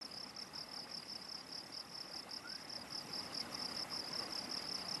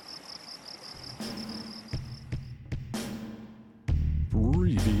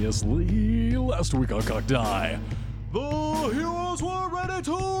Previously, last week on Cocked Eye, the heroes were ready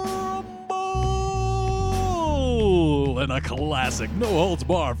to rumble in a classic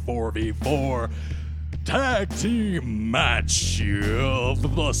no-holds-barred 4v4 tag team match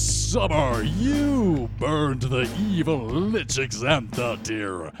of the summer. You burned the evil Lich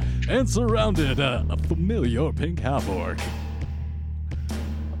Examthatir and surrounded a familiar pink half-orc.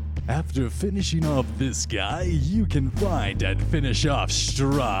 After finishing off this guy, you can find and finish off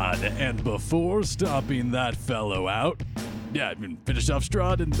Strahd, and before stomping that fellow out, finish off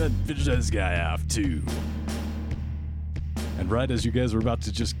Strahd and then finish this guy off too. And right as you guys were about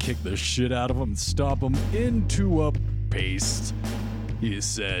to just kick the shit out of him and stomp him into a paste, he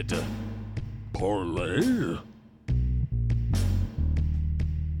said, "Parlay?"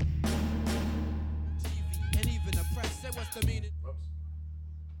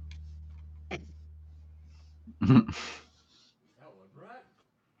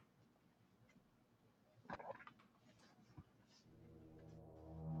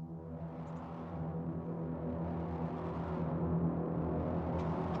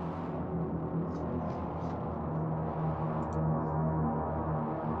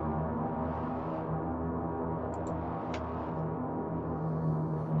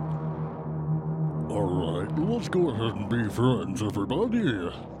 Alright, let's go ahead and be friends, everybody.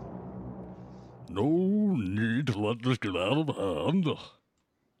 No need to let this get out of hand.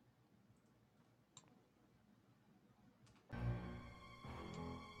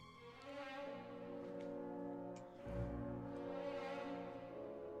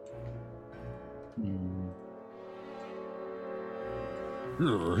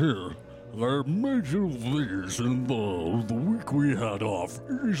 Here. I made you these in the week we had off.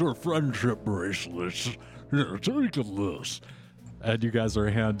 These are friendship bracelets. Here, take this. And you guys are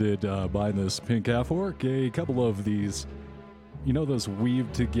handed by this pink half-orc a couple of these, you know, those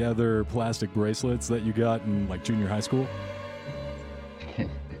weaved together plastic bracelets that you got in like junior high school?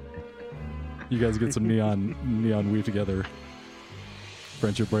 You guys get some neon weave together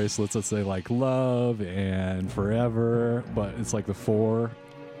friendship bracelets that say like love and forever, but it's like the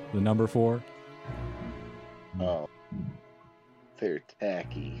number 4. Oh, they're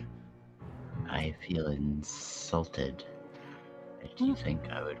tacky. I feel insulted. Do you think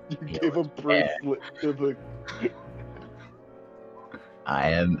I would be Give a bracelet to the... I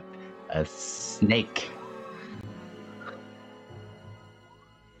am a snake.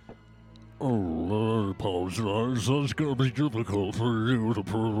 Oh, I apologize. That's gonna be difficult for you to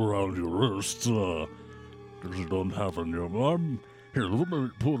put around your wrists, because you don't have any of them. Here, let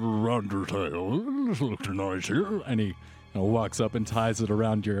me put it around your tail. This looks nice here. And he walks up and ties it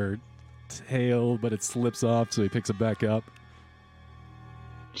around your tail, but it slips off, so he picks it back up.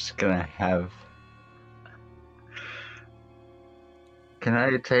 Just gonna have... Can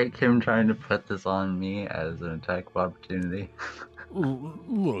I take him trying to put this on me as an attack of opportunity?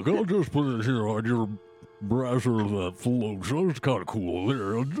 Look, I'll just put it here on your bracer that floats. That's kind of cool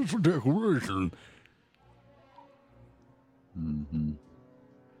there. Just a decoration. Mm-hmm.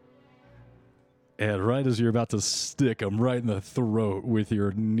 And right as you're about to stick him right in the throat with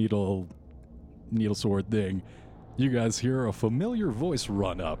your needle sword thing, you guys hear a familiar voice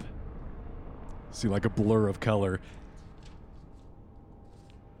run up. See like a blur of color.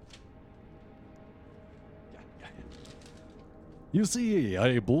 You see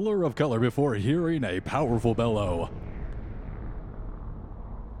a blur of color before hearing a powerful bellow.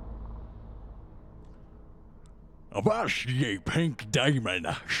 Avast ye pink demon,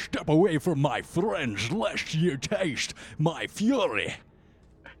 step away from my friends lest ye taste my fury.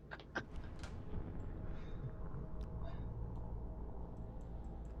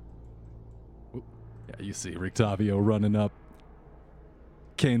 Yeah, you see Rictavio running up,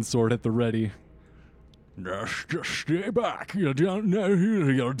 cane sword at the ready. Just stay back, you don't know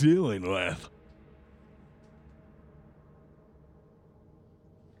who you're dealing with.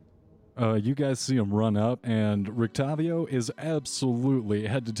 You guys see him run up, and Rictavio is absolutely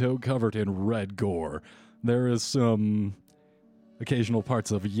head to toe covered in red gore. There is some occasional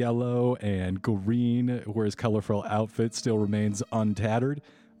parts of yellow and green where his colorful outfit still remains untattered,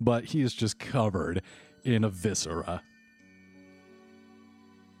 but he is just covered in a viscera.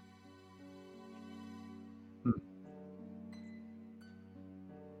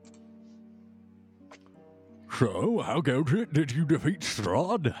 So, how goes it? Did you defeat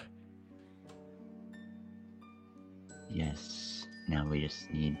Strahd? Yes, now we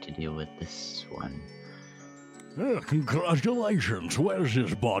just need to deal with this one. Congratulations, where's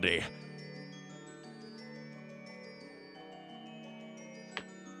his body?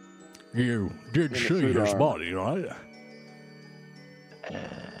 You did see his body, right?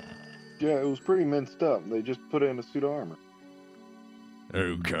 Yeah, it was pretty minced up. They just put it in a suit of armor.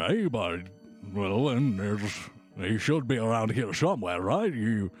 Okay, but, well, then he should be around here somewhere, right?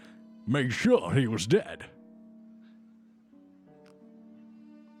 You made sure he was dead.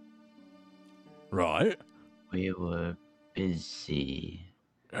 Right? We were busy.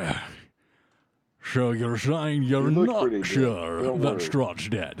 So you're saying you're You look not pretty dead. sure Don't that worry. Strahd's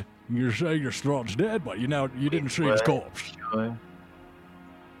dead? You say your Strahd's dead, but you didn't see his corpse. Sure.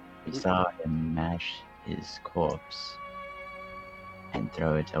 We saw him mash his corpse and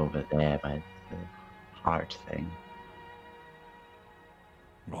throw it over there by the heart thing.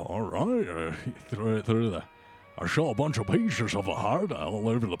 All right, he threw it through the... I saw a bunch of pieces of the heart all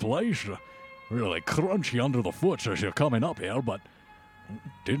over the place. Really crunchy under the foot as you're coming up here, but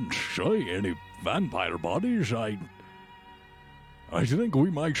didn't see any vampire bodies. I think we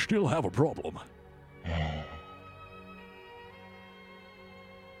might still have a problem.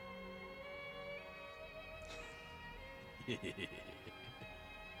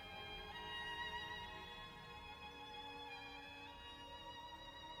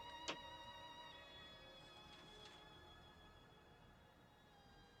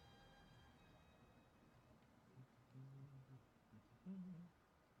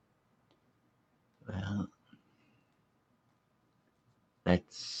 Well,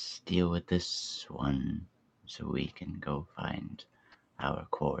 let's deal with this one so we can go find our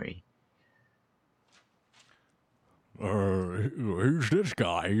quarry. Who's this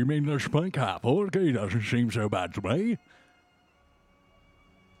guy? You mean this pink apple? He doesn't seem so bad to me.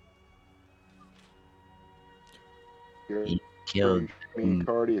 You're He killed me and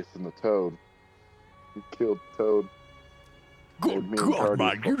Cardius and the Toad. You killed Toad. Good Me and God,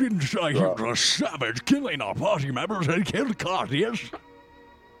 man, Cardius you didn't say he Right. was a savage killing our party members and killed Cardius.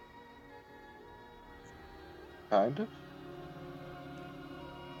 Kind of.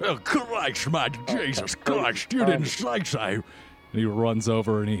 Oh, Christ, man, Jesus Cardius, Christ, you kind didn't of. say so. He runs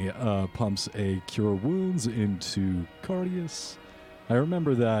over and he pumps a Cure Wounds into Cardius. I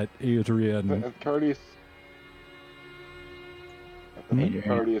remember that Adrian... Cardius. I think Adrian.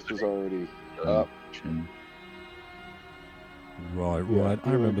 Cardius was already up. Right, Yeah, right,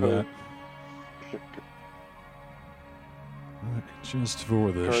 I you remember and that. Just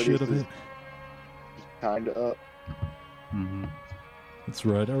for the Cardius shit of is- it. Kind of up. Mm-hmm. That's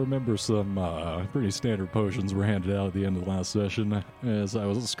right. I remember some pretty standard potions were handed out at the end of the last session as I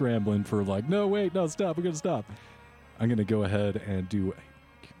was scrambling for like, no, wait, no, stop, we're going to stop. I'm going to go ahead and do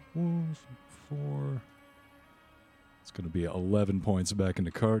 1, 4. It's going to be 11 points back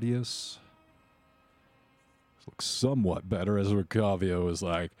into Cardius. This looks somewhat better as Ricavio is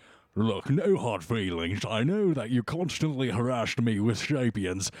like, look, no hard feelings. I know that you constantly harassed me with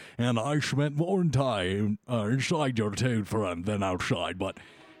Sapiens, and I spent more time inside your toad friend than outside, but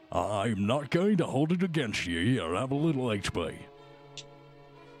I'm not going to hold it against you. Here, have a little HP.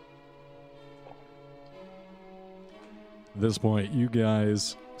 At this point, you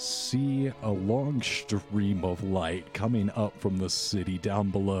guys see a long stream of light coming up from the city down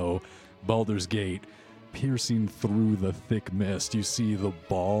below Baldur's Gate. Piercing through the thick mist, you see the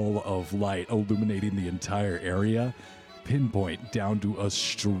ball of light illuminating the entire area, pinpoint down to a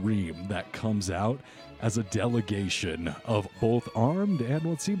stream that comes out as a delegation of both armed and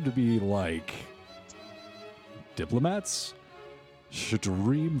what seem to be like diplomats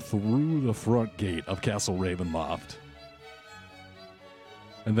stream through the front gate of Castle Ravenloft.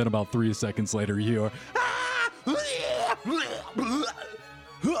 And then about 3 seconds later, you hear,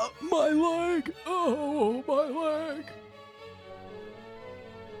 my leg! Oh, my leg!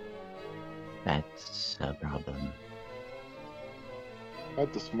 That's a problem.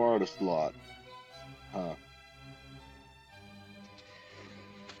 Not the smartest lot. Huh.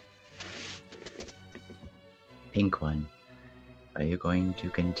 Pink one, are you going to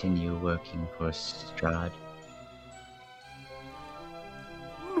continue working for Strahd?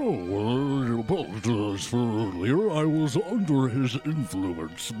 No, I apologize for earlier. I was under his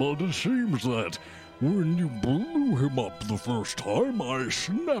influence, but it seems that when you blew him up the first time, I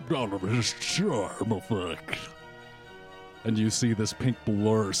snapped out of his charm effect. And you see this pink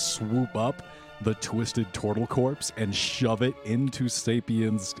blur swoop up the twisted turtle corpse and shove it into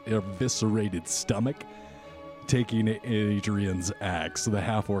Sapien's eviscerated stomach. Taking Adrian's axe, the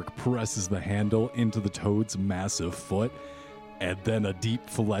half-orc presses the handle into the toad's massive foot, and then a deep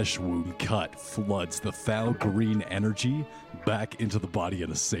flesh wound cut floods the foul green energy back into the body of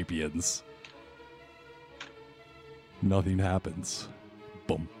the Sapiens. Nothing happens.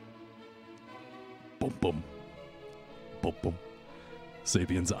 Boom. Boom, boom. Boom, boom.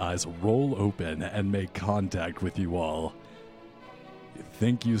 Sapien's eyes roll open and make contact with you all. You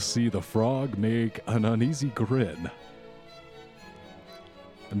think you see the frog make an uneasy grin.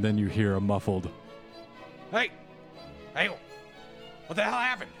 And then you hear a muffled, Hey! Hey! What the hell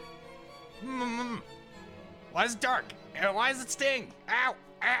happened? Why is it dark? Why does it sting? Ow!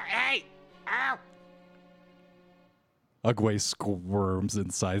 Hey! Ow! Ugwe squirms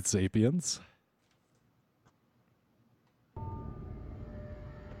inside Sapiens.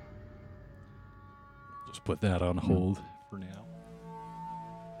 Just put that on hold for now.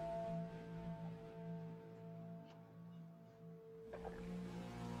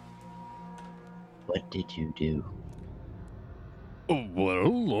 What did you do? Oh,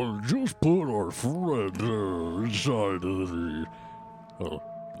 well, I just put our friend inside the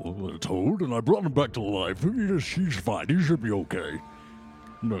toad, and I brought him back to life. He's fine. He should be okay.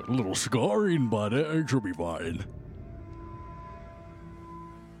 A little scarring, but it should be fine.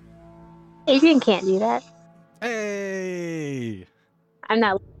 Adrian can't do that. Hey! I'm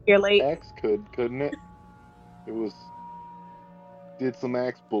not. You're late. Axe couldn't it? It was did some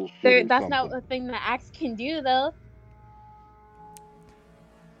axe bullshit. That's not a thing that Axe can do, though.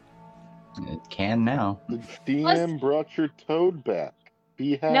 It can now. The DM brought your toad back.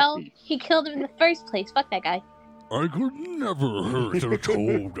 Be happy. No, he killed him in the first place. Fuck that guy. I could never hurt a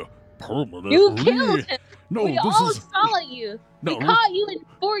toad permanently. You killed him. No, We this all is... saw you. No, We caught you in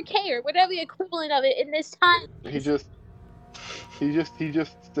 4K or whatever the equivalent of it in this time. He just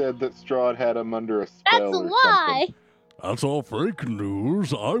said that Strahd had him under a spell. That's a or lie. something. that's all fake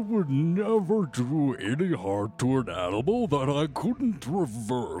news. I would never do any harm to an animal that I couldn't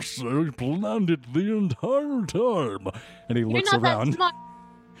reverse. I planned it the entire time. And he You're looks not around, that smart.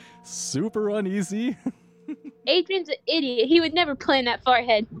 super uneasy. Adrian's an idiot. He would never plan that far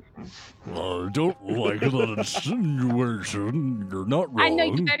ahead. I don't like that insinuation. You're not wrong. I know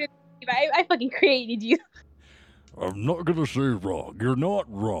you better than me, but I fucking created you. I'm not gonna say wrong. You're not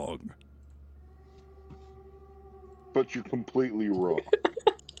wrong. But you're completely wrong.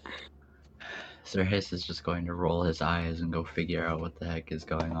 Sir Hiss is just going to roll his eyes and go figure out what the heck is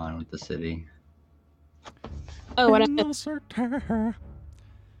going on with the city. Oh, what?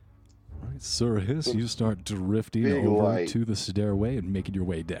 Right, Sir Hiss, you start drifting Big over light. to the stairway and making your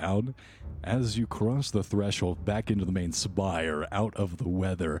way down. As you cross the threshold back into the main spire, out of the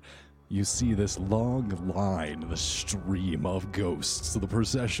weather, you see this long line, the stream of ghosts. The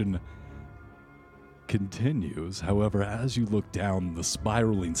procession continues. However, as you look down the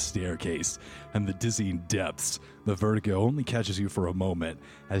spiraling staircase and the dizzying depths, the vertigo only catches you for a moment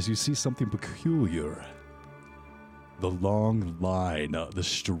as you see something peculiar. The long line, the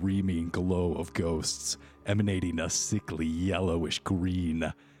streaming glow of ghosts, emanating a sickly yellowish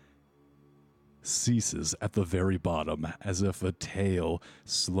green, ceases at the very bottom as if a tail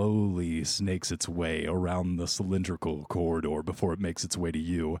slowly snakes its way around the cylindrical corridor before it makes its way to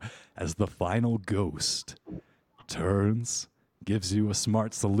you as the final ghost turns, gives you a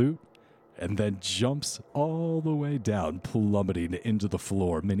smart salute, and then jumps all the way down, plummeting into the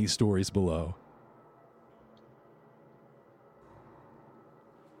floor many stories below.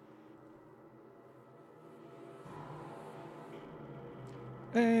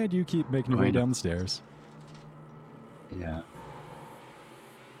 And you keep making your way down the stairs. Yeah.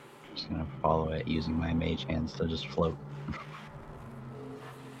 Just gonna follow it using my mage hands to just float.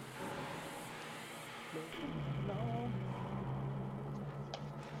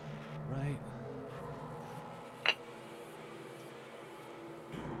 Right.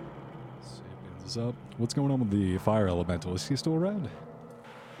 Sapiens is up. What's going on with the fire elemental? Is he still around?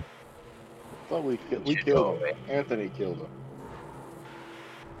 Thought we Should killed go him. away. Anthony killed him.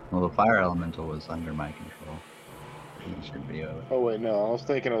 Well, the fire elemental was under my control. He should be over. Oh wait, no, I was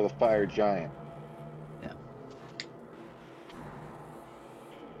thinking of the fire giant. Yeah.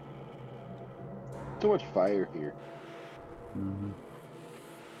 Too much fire here. Mm-hmm.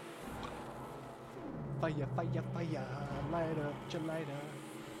 Fire, fire, fire, light up your lighter.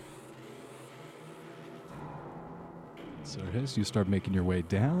 So as you start making your way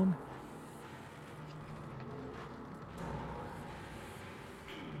down,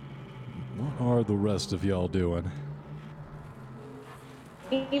 what are the rest of y'all doing?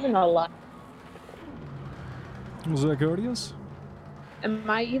 Even a lot. Was that Gordius? Am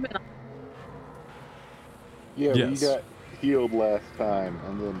I even? Yeah, Yes. we got healed last time,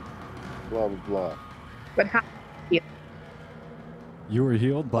 and then blah blah blah. But how? You were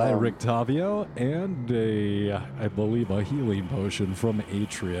healed by Um, Rictavio and I believe, a healing potion from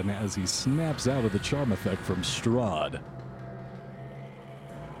Atrian as he snaps out of the charm effect from Strahd.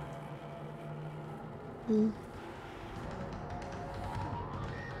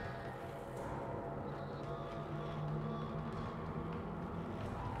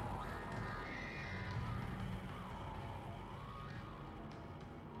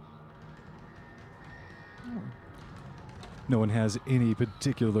 no one has any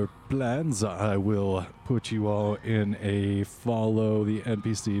particular plans, I will put you all in a follow the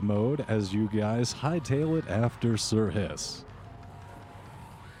NPC mode as you guys hightail it after Sir Hiss.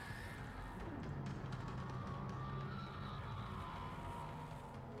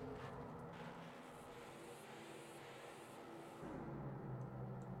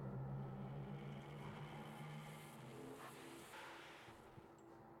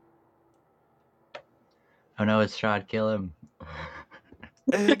 Oh no, it's Strahd, kill him.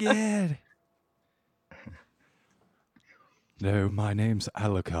 Again! No, my name's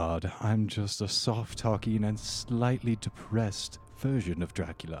Alucard. I'm just a soft-talking and slightly depressed version of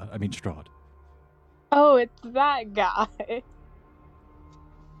Dracula. I mean, Strahd. Oh, it's that guy. I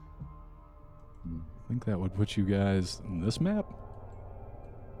think that would put you guys in this map?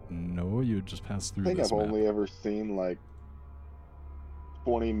 No, you would just pass I through think this I've map. only ever seen like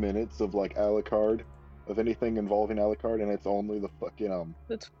 20 minutes of like Alucard, of anything involving Alucard, and it's only the fucking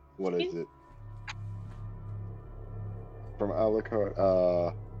That's what is it? From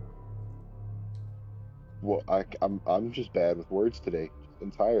Alucard, well, I'm just bad with words today,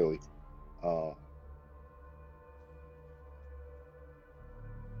 entirely.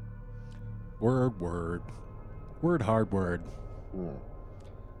 Word, word. Word, hard, word. Hmm.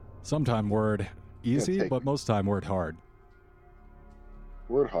 Sometime word easy, take- but most time word hard.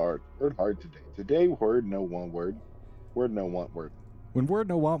 Word hard today. Today, word no one word. Word no want word. When word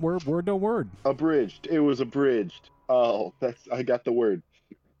no want word, word no word. Abridged. It was abridged. Oh, I got the word.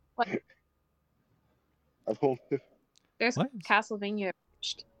 What? I've only, There's What? Castlevania.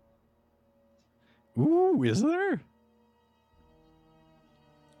 Ooh, is there? I'm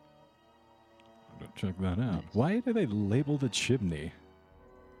gonna check that out. Why do they label the chimney?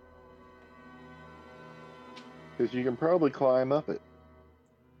 because you can probably climb up it.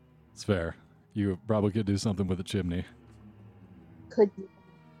 It's fair. You probably could do something with the chimney. Could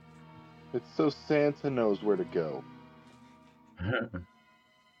It's so Santa knows where to go. I'm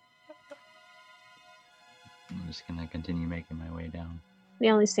just gonna continue making my way down. the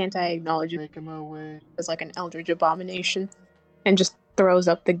only Santa I acknowledge Making my way. is like an eldritch abomination, and just throws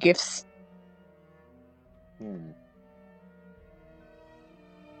up the gifts. Hmm.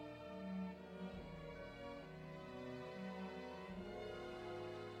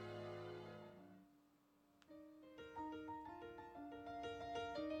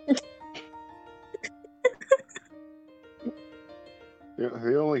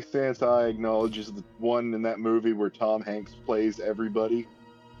 The only Santa I acknowledge is the one in that movie where Tom Hanks plays everybody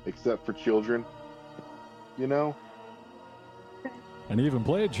except for children. You know? And he even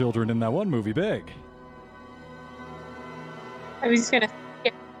played children in that one movie, Big. I was just gonna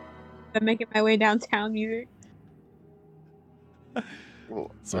skip the making my way downtown music.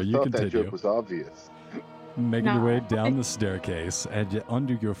 Well, So I you thought that continue. joke was obvious. Making your way No. down the staircase, and yet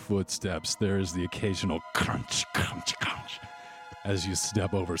under your footsteps, there is the occasional crunch, crunch, crunch, as you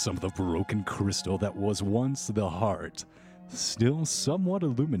step over some of the broken crystal that was once the heart, still somewhat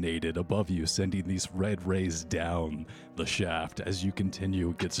illuminated above you, sending these red rays down the shaft. As you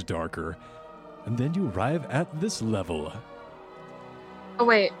continue, it gets darker, and then you arrive at this level. Oh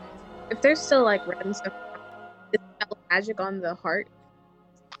wait, if there's still like red and stuff, is spell magic on the heart?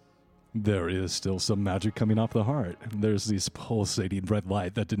 There is still some magic coming off the heart. There's this pulsating red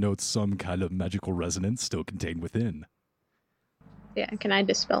light that denotes some kind of magical resonance still contained within. Yeah, can I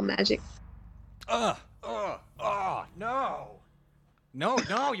dispel magic? No. No,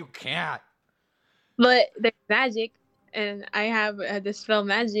 you can't. But there's magic, and I have dispel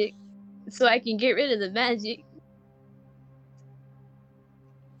magic, so I can get rid of the magic.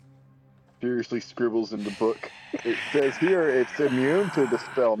 Furiously scribbles in the book. It says here it's immune to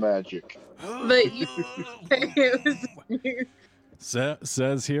dispel magic. But you, it was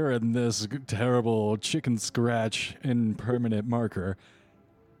Says here in this terrible chicken scratch impermanent marker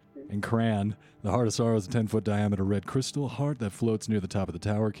in crayon, the Heart of Sorrow is a 10-foot diameter red crystal heart that floats near the top of the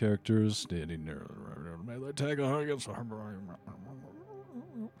tower. Characters standing near the melee tag against.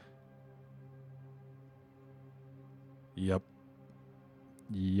 Yep.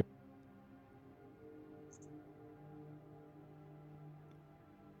 Yep.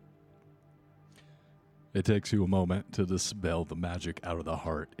 It takes you a moment to dispel the magic out of the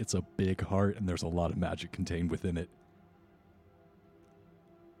heart. It's a big heart, and there's a lot of magic contained within it.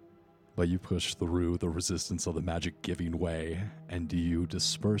 But you push through the resistance of the magic giving way, and you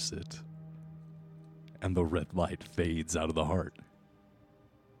disperse it. And the red light fades out of the heart.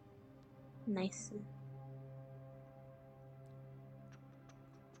 nice.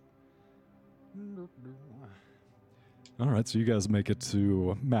 All right, so you guys make it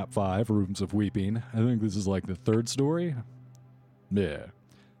to map 5, Rooms of Weeping. I think this is like the 3rd story. Yeah.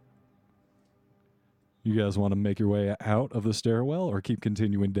 You guys want to make your way out of the stairwell or keep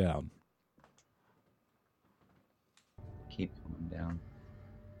continuing down? Keep going down.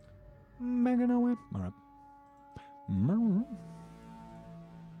 Making our way. All right.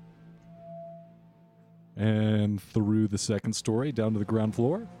 And through the 2nd story down to the ground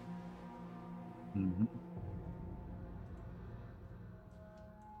floor. Mm-hmm.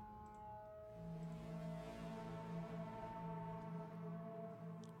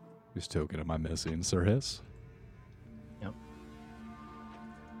 Whose token am I missing, Sir Hiss? Yep.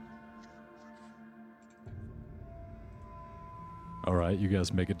 All right, you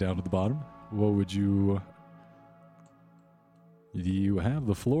guys make it down to the bottom. What would you... You have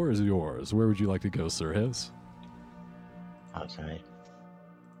the floor is yours. Where would you like to go, Sir Hiss? Outside.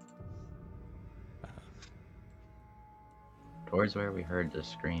 Towards where we heard the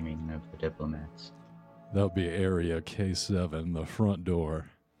screaming of the diplomats. That would be area K7, the front door.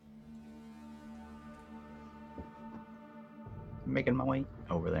 Making my way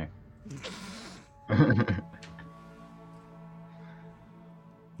over there.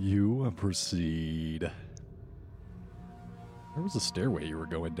 You proceed. Where was the stairway you were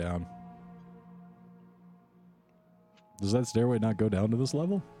going down? Does that stairway not go down to this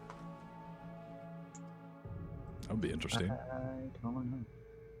level? That would be interesting. I don't know.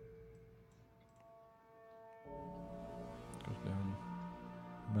 Goes down.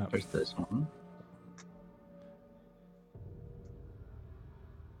 Map. There's this one.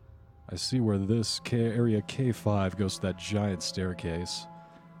 I see where this area K5 goes to that giant staircase.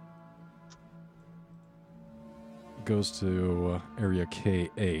 Goes to area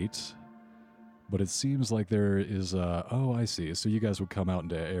K8. But it seems like there is a... Oh, I see. So you guys would come out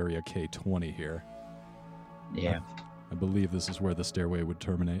into area K20 here. Yeah. I believe this is where the stairway would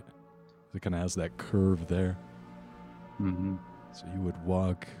terminate. It kind of has that curve there. Mm-hmm. So you would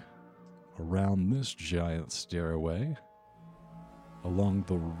walk around this giant stairway, along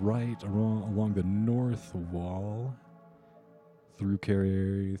the right, along the north wall, through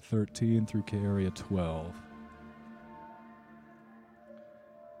area 13, through area 12.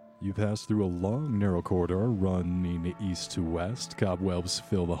 You pass through a long, narrow corridor running east to west. Cobwebs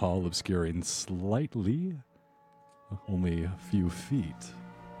fill the hall, obscuring slightly, only a few feet.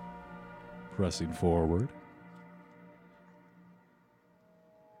 Pressing forward.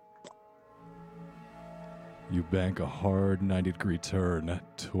 You bank a hard 90-degree turn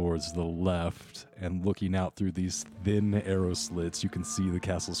towards the left, and looking out through these thin arrow slits, you can see the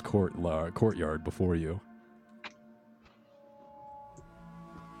castle's courtyard before you.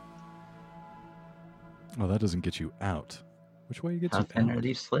 Oh, that doesn't get you out. Which way gets How you thin out? are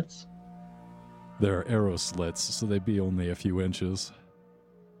these slits? There are arrow slits, so they'd be only a few inches.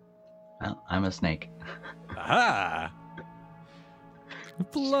 Well, I'm a snake. Aha!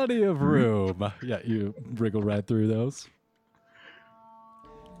 Plenty of room. Yeah, you wriggle right through those.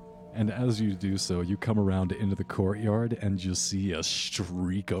 And as you do so, you come around into the courtyard and you see a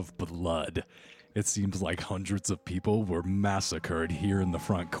streak of blood. It seems like hundreds of people were massacred here in the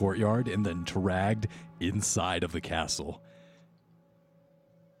front courtyard and then dragged inside of the castle.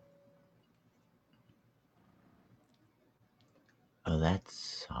 Oh,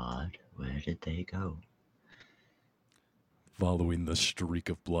 that's odd. Where did they go? Following the streak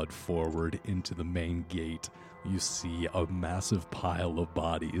of blood forward into the main gate, you see a massive pile of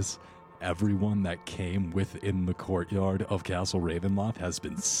bodies. Everyone that came within the courtyard of Castle Ravenloft has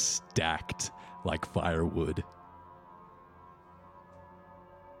been stacked like firewood.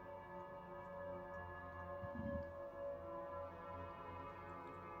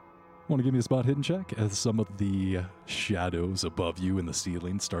 Want to give me a spot hidden check as some of the shadows above you in the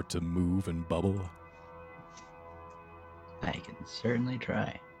ceiling start to move and bubble? I can certainly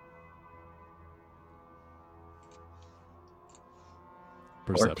try.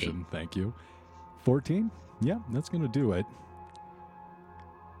 Perception, 14. Thank you. 14? Yeah, that's going to do it.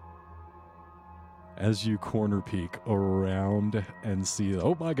 As you corner peek around and see,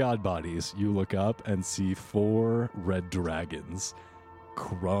 oh my god, bodies, you look up and see 4 red dragons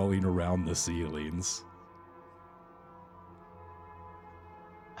crawling around the ceilings.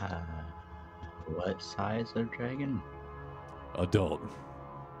 What size of dragon? Adult.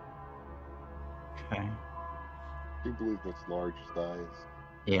 Okay. I do believe that's large size.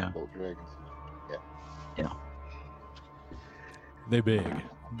 Yeah. Adult dragons. Yeah. Yeah. They're big.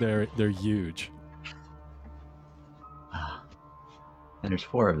 They're huge. And there's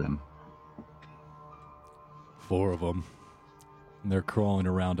 4 of them. 4 of them. And they're crawling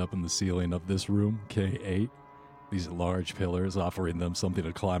around up in the ceiling of this room, K8. these large pillars, offering them something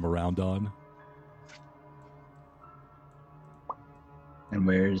to climb around on. And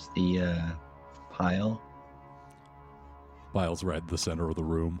where's the pile? Pile's right in the center of the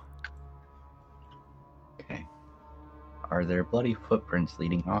room. Okay. Are there bloody footprints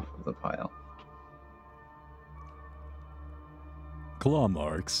leading off of the pile? Claw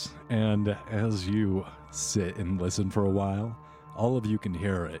marks, and as you sit and listen for a while, all of you can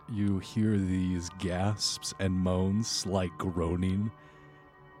hear it. You hear these gasps and moans, slight groaning,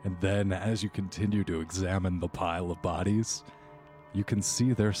 and then as you continue to examine the pile of bodies, you can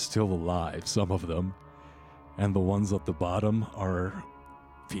see they're still alive, some of them, and the ones at the bottom are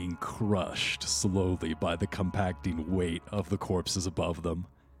being crushed slowly by the compacting weight of the corpses above them.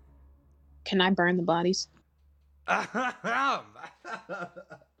 Can I burn the bodies?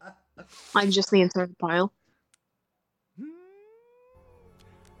 Like just the entire pile?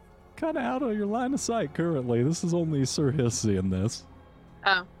 Kind of out of your line of sight currently. This is only Sir Hiss seeing this. Oh.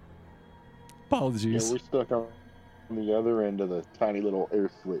 Yeah, Apologies. we're stuck on the other end of the tiny little air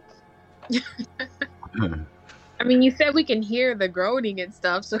slits. I mean, you said we can hear the groaning and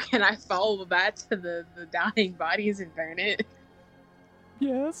stuff, so can I follow that to the dying bodies and burn it?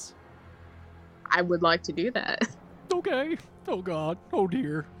 Yes. I would like to do that. Okay. Oh God. Oh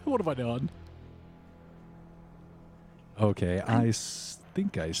dear. What have I done? Okay, I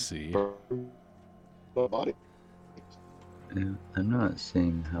think I see. The body. I'm not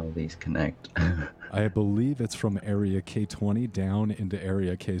seeing how these connect. I believe it's from Area K20 down into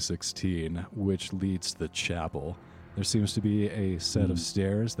Area K16, which leads to the chapel. There seems to be a set of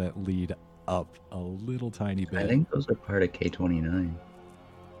stairs that lead up a little tiny bit. I think those are part of K29.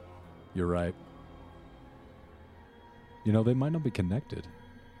 You're right. You know, they might not be connected.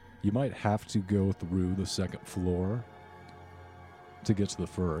 You might have to go through the second floor to get to the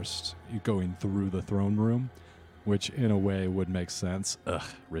first. You're going through the throne room, which in a way would make sense. Ugh,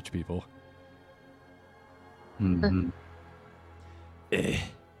 rich people. Mm-hmm.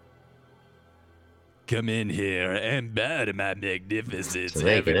 Come in here and bow to my magnificence, So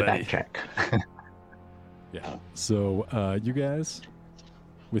they get a everybody. backtrack. Yeah. So, you guys,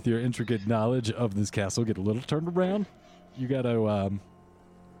 with your intricate knowledge of this castle, get a little turned around. You gotta,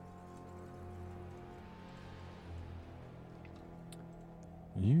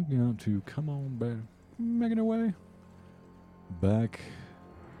 you got to come on back, making your way back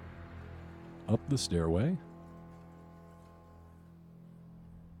up the stairway.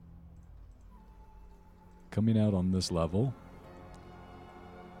 Coming out on this level.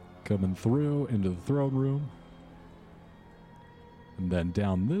 Coming through into the throne room. And then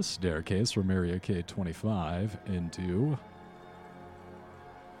down this staircase from Area K25 into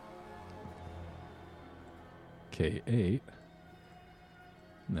K8.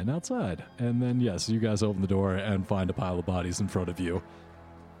 And then outside. And then, yes, you guys open the door and find a pile of bodies in front of you.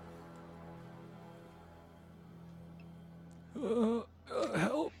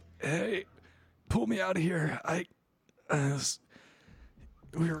 Help. Hey, pull me out of here.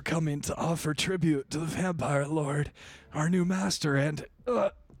 We were coming to offer tribute to the Vampire Lord, our new master, and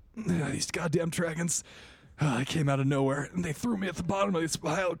these goddamn dragons came out of nowhere, and they threw me at the bottom of this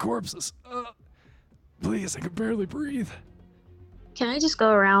pile of corpses. Please, I can barely breathe. Can I just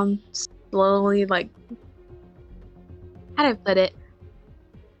go around slowly, like, how do I put it?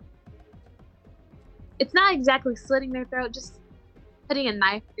 It's not exactly slitting their throat, just putting a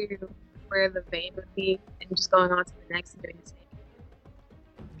knife through where the vein would be and just going on to the next and doing the same.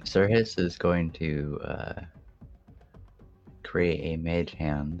 Sir Hiss is going to create a mage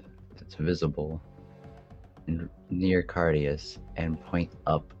hand that's visible near Cardius and point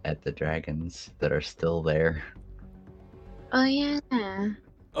up at the dragons that are still there. Oh, yeah.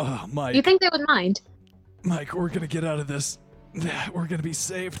 Mike. You think they would mind? Mike, we're gonna get out of this. We're gonna be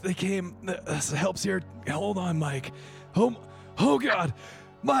saved. They came. Help's here. Hold on, Mike. Oh God,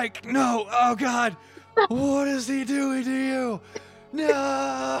 Mike, no. Oh God, what is he doing to you?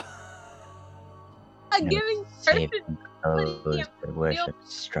 No. I'm giving Save person. those that worship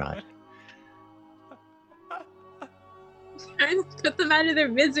Strahd. Trying to put them out of their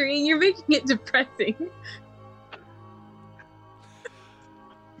misery, and you're making it depressing.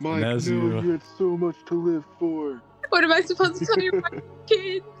 Mike, as no, you- you had so much to live for. What am I supposed to tell your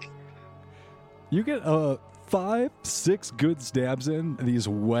kids? You get 5-6 good stabs in. These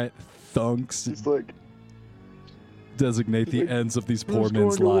wet thunks It's like designate the like, ends of these poor who's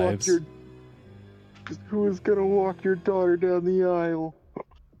men's going to walk lives. who is gonna walk your daughter down the aisle?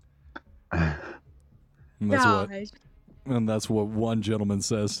 And that's what one gentleman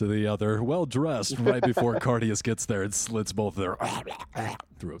says to the other, well dressed, right before Cardius gets there and slits both their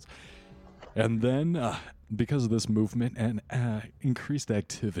throats. And then, because of this movement and increased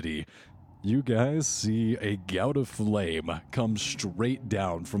activity, you guys see a gout of flame come straight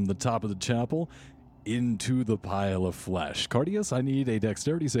down from the top of the chapel into the pile of flesh. Cardius, I need a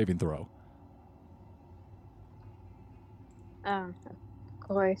dexterity saving throw. Of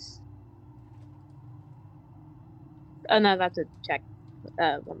course. Oh no, that's a check.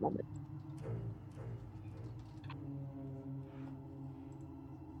 1 moment.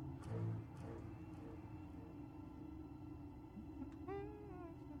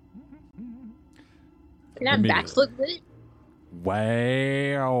 Can our backs look good?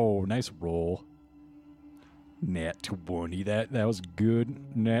 Wow, nice roll. Nat 20. That was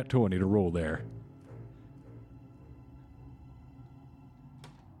good. Nat 20 to roll there.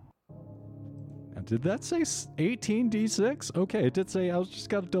 Now, did that say 18d6? Okay, it did say. I was just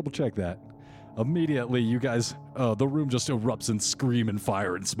got to double check that. Immediately, you guys, the room just erupts in scream and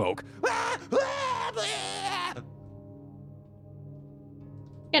fire and smoke.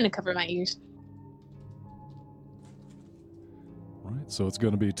 Gonna cover my ears. Right, so it's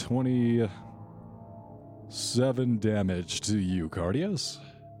going to be 27 damage to you, Cardius.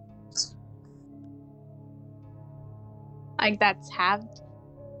 Like that's halved.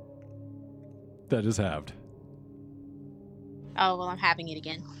 That is halved. Oh well, I'm having it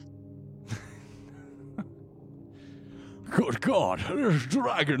again. Good God, there's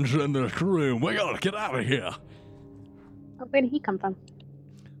dragons in this room. We gotta get out of here. Oh, where did he come from?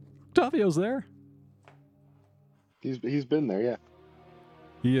 Tavio's there. He's been there, yeah.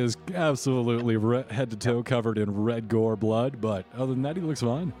 He is absolutely head to toe covered in red gore blood, but other than that, he looks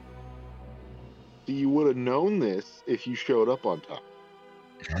fine. See, you would have known this if you showed up on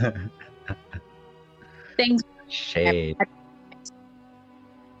time. Things. Shade.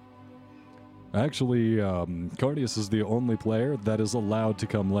 Actually, Cardius is the only player that is allowed to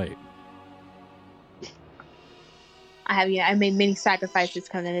come late. I made many sacrifices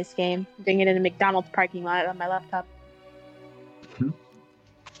coming to this game. Doing it in a McDonald's parking lot on my laptop.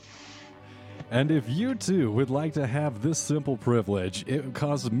 And if you too would like to have this simple privilege, it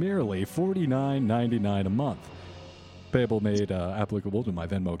costs merely $49.99 a month. Payable made applicable to my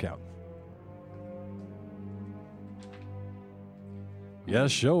Venmo account.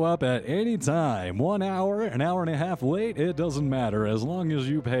 Yes, show up at any time. 1 hour, an hour and a half late, it doesn't matter as long as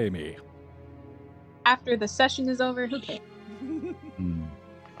you pay me. After the session is over, who cares? Hmm.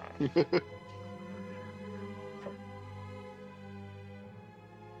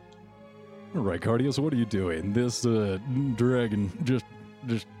 All right, Cardius, what are you doing? This dragon just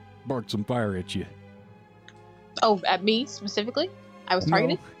barked some fire at you. Oh, at me specifically? I was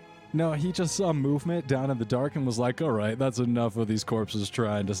targeted? No, he just saw movement down in the dark and was like, all right, that's enough of these corpses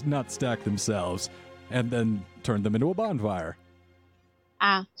trying to not stack themselves, and then turned them into a bonfire.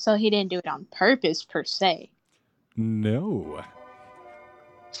 Ah, so he didn't do it on purpose, per se. No.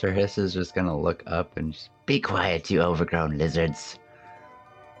 Sir Hiss is just gonna look up and just, be quiet, you overgrown lizards.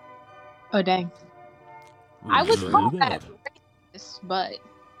 Oh, dang. I was called that racist, but...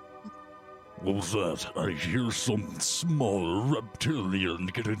 What was that? I hear some small reptilian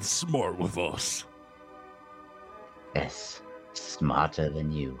getting smart with us. Yes, smarter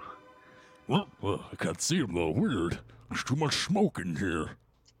than you. Well, I can't see him though. Weird. There's too much smoke in here.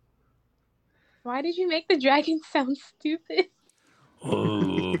 Why did you make the dragon sound stupid?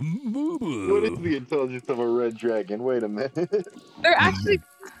 What is the intelligence of a red dragon? Wait a minute. They're actually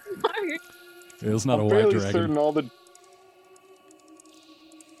smart. It's not a I'm white fairly dragon. certain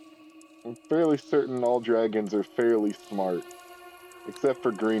I'm fairly certain all dragons are fairly smart. Except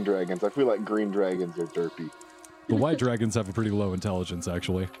for green dragons. I feel like green dragons are derpy. The white dragons have a pretty low intelligence,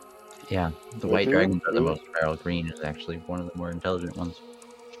 actually. Yeah, the What white do? dragons are the Ooh. most feral. Green is actually one of the more intelligent ones.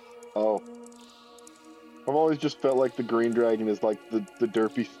 Oh. I've always just felt like the green dragon is like the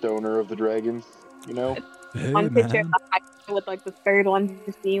derpy stoner of the dragons, you know? Hey, One picture man. with like the third one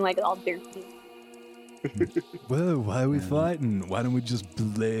just being like all dirty. Whoa, why are we fighting? Why don't we just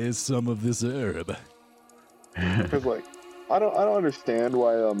blaze some of this herb? Because like I don't understand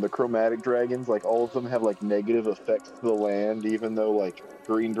why the chromatic dragons, like all of them have like negative effects to the land, even though like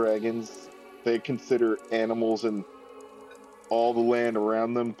green dragons, they consider animals and all the land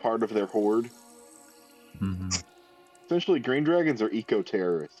around them part of their horde. Mm-hmm. Essentially, green dragons are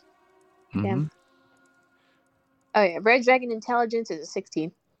eco-terrorists. Mm-hmm. Oh yeah, red dragon intelligence is a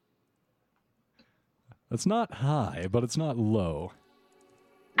 16. It's not high, but it's not low.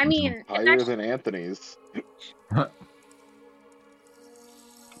 I mean, it's Higher actually, than Anthony's.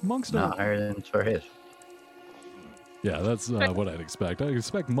 Monks don't. Not higher than Sir Hiss. Yeah, that's what I'd expect. I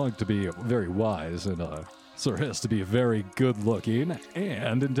expect Monk to be very wise and Sir Hiss to be very good-looking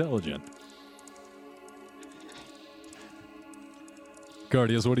and intelligent.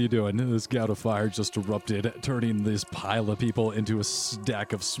 Cardius, what are you doing? This gout of fire just erupted, turning this pile of people into a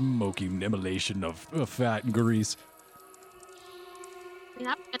stack of smoking immolation of fat and grease. I mean,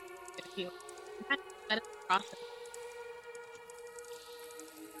 I'm gonna do I'm kind of better process.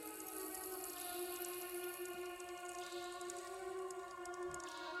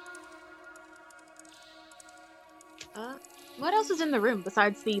 What else is in the room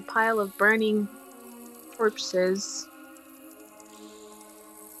besides the pile of burning corpses?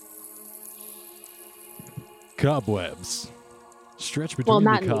 Cobwebs stretch Well, between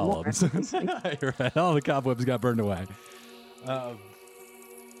not the anymore. columns. You're right, all the cobwebs got burned away.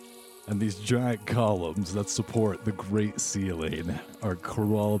 And these giant columns that support the great ceiling are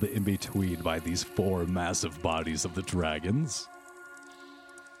crawled in between by these four massive bodies of the dragons.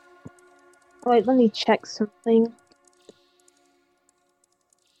 Wait, let me check something.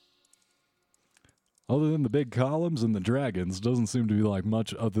 Other than the big columns and the dragons, doesn't seem to be like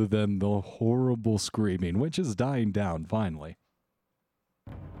much other than the horrible screaming, which is dying down finally.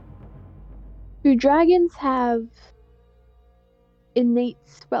 Do dragons have innate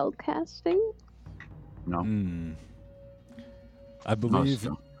spell casting? No. I believe,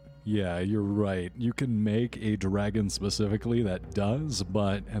 don't. yeah, you're right. You can make a dragon specifically that does,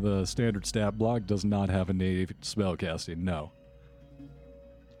 but the standard stat block does not have innate spell casting, no.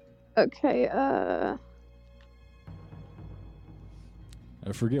 Okay, I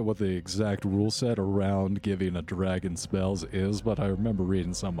forget what the exact rule set around giving a dragon spells is, but I remember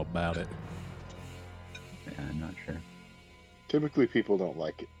reading something about it. Yeah, I'm not sure. Typically, people don't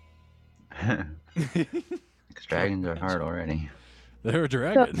like it. Because dragons are hard already. They're a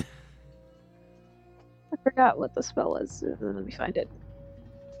dragon. I forgot what the spell was. Let me find it.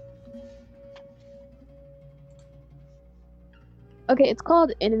 Okay, it's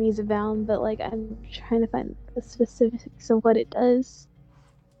called Enemies Abound, but like I'm trying to find the specifics of what it does,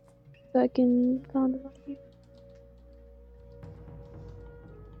 so I can find it on here.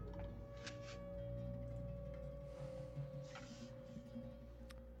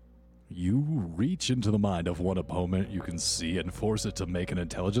 You reach into the mind of one opponent you can see and force it to make an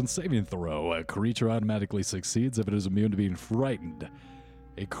intelligence saving throw. A creature automatically succeeds if it is immune to being frightened.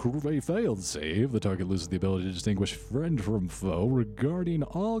 A failed save, the target loses the ability to distinguish friend from foe regarding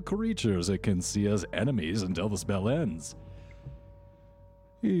all creatures it can see as enemies until the spell ends.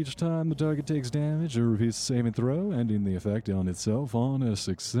 Each time the target takes damage, it repeats the saving throw, ending the effect on itself on a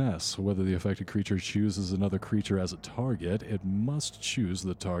success. Whether the affected creature chooses another creature as a target, it must choose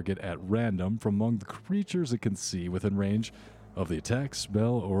the target at random from among the creatures it can see within range of the attack,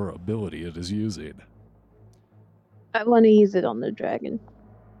 spell, or ability it is using. I want to use it on the dragon.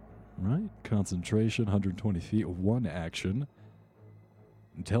 Right, concentration, 120 feet, one action.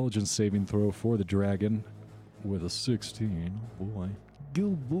 Intelligence saving throw for the dragon with a 16. Oh boy. Go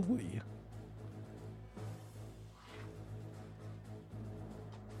boy.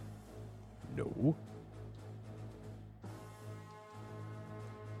 No.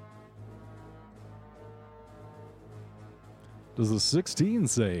 Does a 16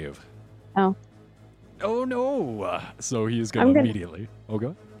 save? Oh. Oh no! So he is I'm going to gonna- immediately. Oh,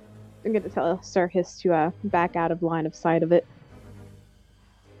 go. I'm gonna tell Sarkis to back out of line of sight of it.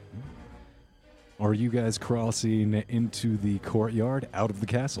 Are you guys crossing into the courtyard out of the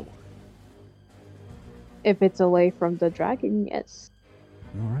castle? If it's away from the dragon, yes.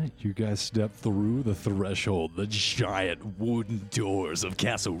 All right, you guys step through the threshold, the giant wooden doors of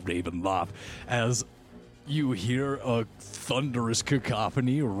Castle Ravenloft, as you hear a thunderous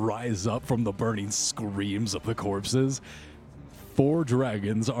cacophony rise up from the burning screams of the corpses. 4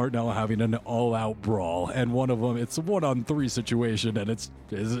 dragons are now having an all-out brawl, and one of them, it's a 1-on-3 situation, and it's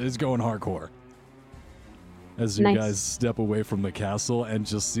going hardcore. As you Nice. guys step away from the castle and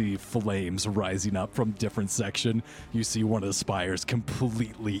just see flames rising up from different section, you see one of the spires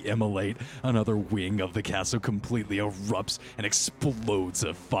completely immolate. Another wing of the castle completely erupts and explodes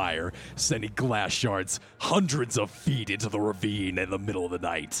of fire, sending glass shards hundreds of feet into the ravine in the middle of the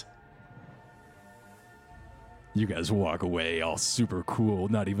night. You guys walk away all super cool,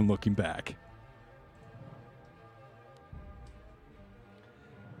 not even looking back.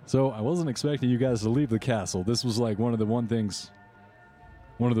 So I wasn't expecting you guys to leave the castle. This was like one of the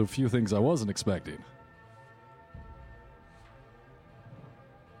few things I wasn't expecting.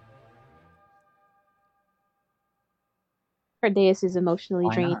 Cardeus is emotionally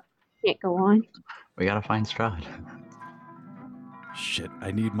Why drained. not? Can't go on. We gotta find Strahd. Shit,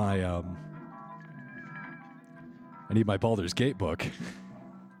 I need my Baldur's Gate book.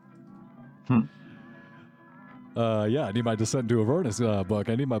 Yeah, I need my Descent into Avernus book.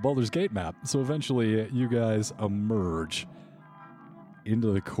 I need my Baldur's Gate map. So eventually you guys emerge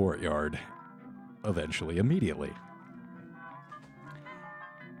into the courtyard, eventually, immediately.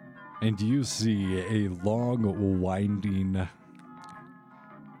 And you see a long, winding,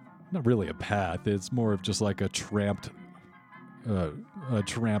 not really a path, it's more of just like a tramped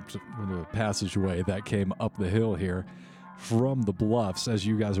passageway that came up the hill here from the bluffs. As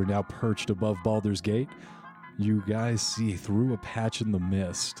you guys are now perched above Baldur's Gate, you guys see through a patch in the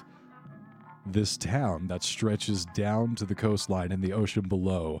mist this town that stretches down to the coastline and the ocean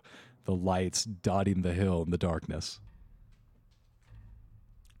below, the lights dotting the hill in the darkness.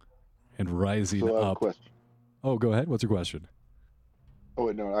 And rising So I have a up. question. Oh, go ahead. What's your question? Oh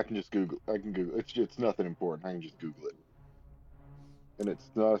wait, no, I can just Google. I can Google. It's nothing important. I can just Google it, and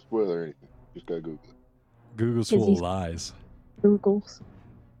it's not a spoiler or anything. Just gotta Google it. Google's Is full he- of lies. Googles.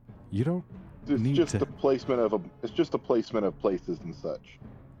 You don't It's need just to. the placement of It's just the placement of places and such.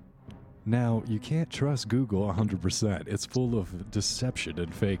 Now, you can't trust Google 100%. It's full of deception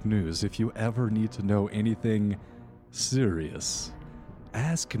and fake news. If you ever need to know anything serious,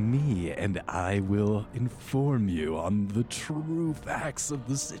 ask me and I will inform you on the true facts of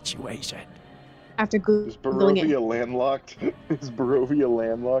the situation. After Is Googling it. Barovia landlocked? Is Barovia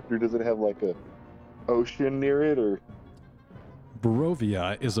landlocked, or does it have like a ocean near it, or?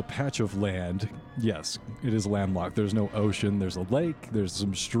 Barovia is a patch of land. Yes, it is landlocked. There's no ocean. There's a lake. There's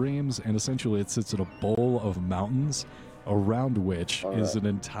some streams, and essentially it sits in a bowl of mountains around which is an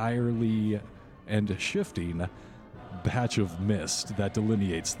entirely and shifting patch of mist that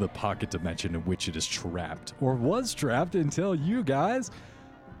delineates the pocket dimension in which it is trapped, or was trapped until you guys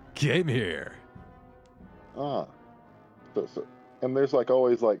came here. Ah. And there's like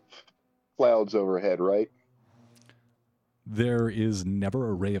always like clouds overhead, right? There is never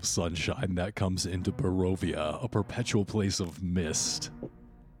a ray of sunshine that comes into Barovia, a perpetual place of mist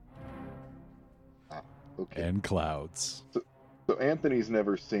Okay. and clouds. So Anthony's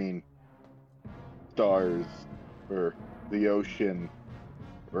never seen stars or the ocean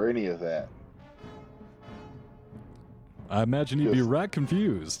or any of that. I imagine he'd be Yes. right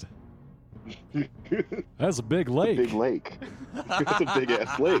confused. That's a big lake. Big lake. It's a big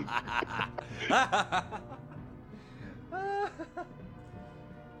ass lake.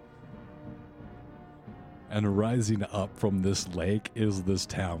 And rising up from this lake is this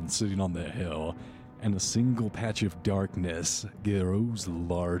town sitting on the hill, and a single patch of darkness grows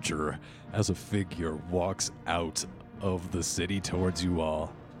larger as a figure walks out of the city towards you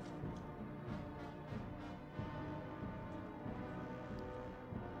all.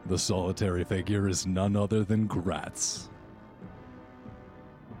 The solitary figure is none other than Gratz.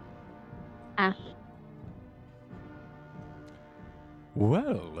 Ah.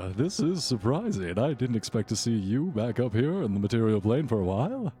 Well, this is surprising. I didn't expect to see you back up here in the material plane for a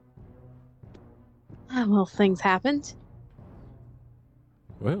while. Ah, well, things happened.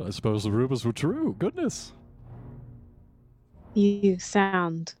 Well, I suppose the rumors were true. Goodness. You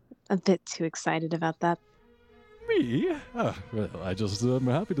sound a bit too excited about that. Me? Well, I just am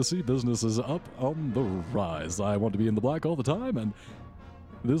happy to see business is up on the rise. I want to be in the black all the time, and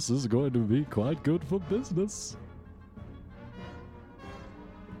this is going to be quite good for business.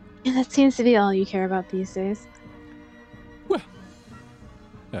 And that seems to be all you care about these days. Well,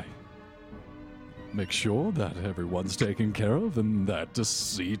 hey, make sure that everyone's taken care of and that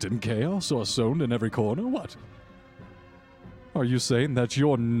deceit and chaos are sown in every corner. What? Are you saying that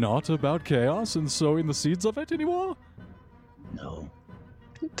you're not about chaos and sowing the seeds of it anymore? No,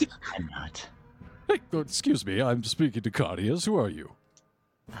 I'm not. Hey, excuse me, I'm speaking to Cardias. Who are you?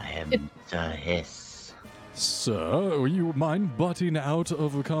 I am Sir Hiss. Sir, will you mind butting out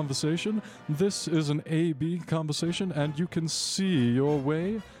of the conversation? This is an A-B conversation, and you can see your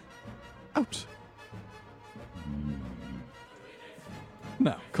way out.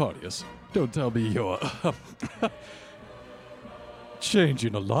 Now, Cardias, don't tell me you're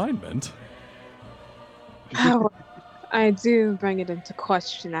changing alignment. Oh, I do bring it into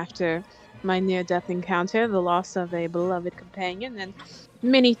question after my near-death encounter, the loss of a beloved companion, and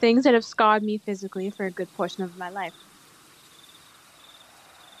many things that have scarred me physically for a good portion of my life.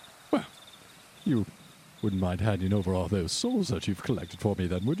 Well, you wouldn't mind handing over all those souls that you've collected for me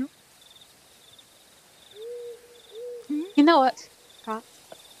then, would you? You know what, Scott?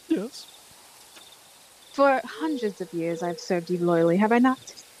 Yes. For hundreds of years I've served you loyally, have I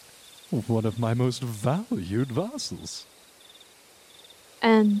not? One of my most valued vassals.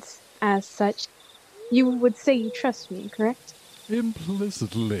 And as such, you would say you trust me, correct?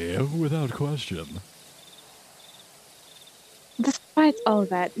 Implicitly, without question. Despite all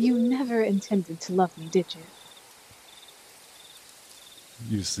that, you never intended to love me, did you?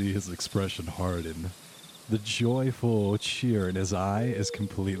 You see his expression harden. The joyful cheer in his eye is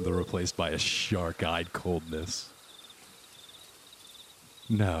completely replaced by a shark-eyed coldness.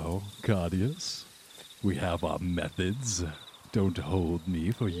 Now, Cardius, we have our methods. Don't hold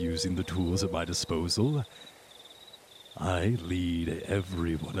me for using the tools at my disposal. I lead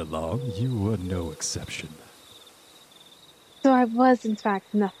everyone along. You are no exception. So I was, in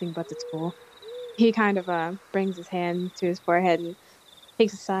fact, nothing but a tool. He kind of brings his hand to his forehead and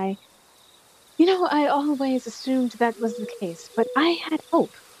takes a sigh. You know, I always assumed that was the case, but I had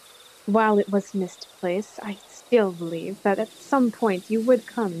hope. While it was misplaced, I still believe that at some point you would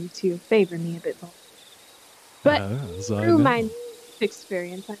come to favor me a bit more. But As I through know. my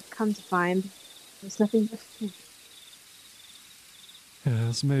experience, I've come to find there's nothing but fear.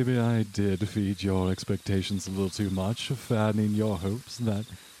 Yes, maybe I did feed your expectations a little too much, fanning your hopes that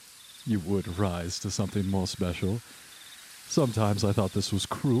you would rise to something more special. Sometimes I thought this was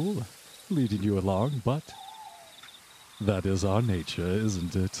cruel, leading you along, but that is our nature,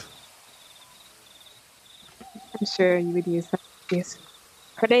 isn't it? I'm sure you would use that excuse.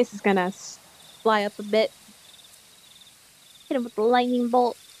 Cardace is gonna fly up a bit. Hit him with the lightning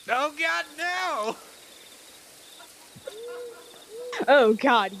bolt. Oh God, no! Oh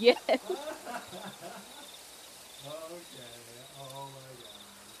god, yes.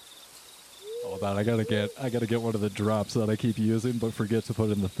 Hold on, I gotta get one of the drops that I keep using but forget to put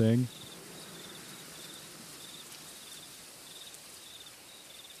in the thing.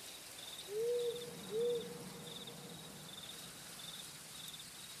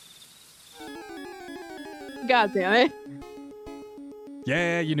 God damn it.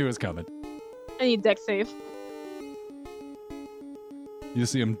 Yeah, you knew it was coming. I need deck save. You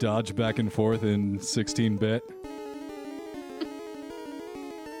see him dodge back and forth in 16-bit.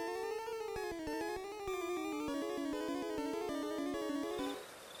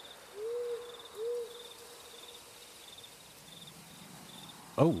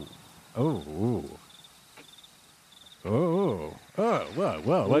 Oh.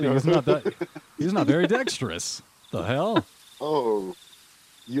 Well, what, he's not very dexterous. The hell? Oh,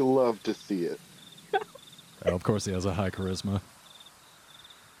 you love to see it. Well, of course he has a high charisma.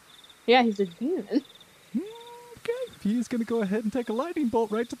 Yeah, he's a demon. Okay, he's gonna go ahead and take a lightning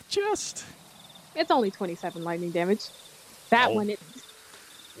bolt right to the chest. It's only 27 lightning damage. That one,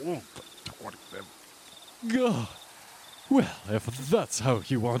 Gah. Well, if that's how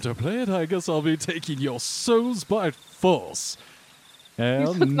you want to play it, I guess I'll be taking your souls by force. took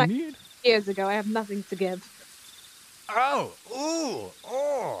And my- need... years ago. I have nothing to give. Oh, ooh,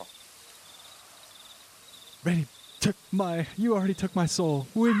 oh. Rennie you already took my soul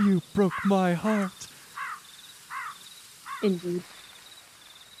when you broke my heart. Indeed.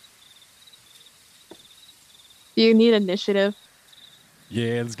 Do you need initiative?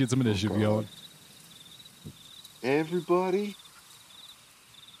 Yeah, let's get some initiative God. going. Everybody?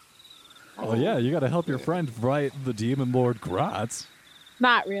 Oh yeah, you gotta help your friend fight the demon lord Gratz.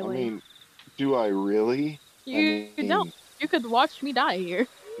 Not I really. mean, do I really? you I mean- don't. You could watch me die here.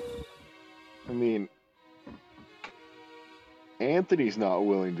 I mean, Anthony's not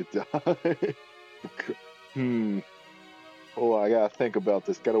willing to die. Oh, I gotta think about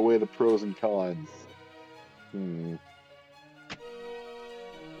this. Gotta weigh the pros and cons. Inhale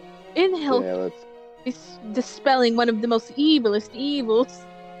Yeah, that's... is dispelling one of the most evilest evils.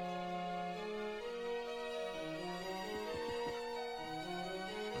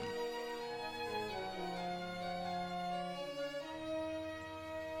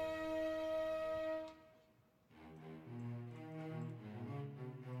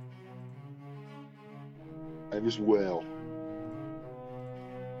 I just well.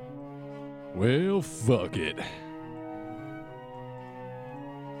 Well, fuck it.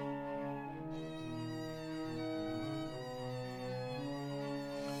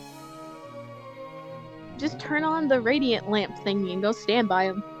 Just turn on the radiant lamp thingy and go stand by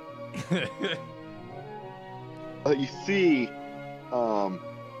him. You see,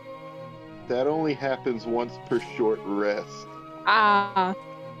 that only happens once per short rest. Ah,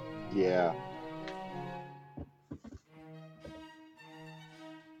 Yeah.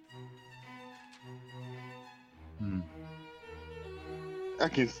 I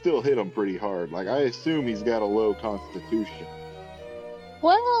can still hit him pretty hard. Like, I assume he's got a low constitution.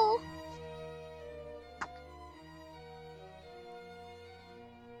 well.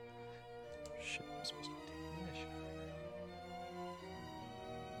 Shit, I'm supposed to be taking initiative.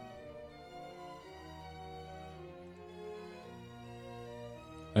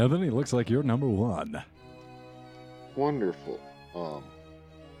 Anthony, looks like you're number one. Wonderful.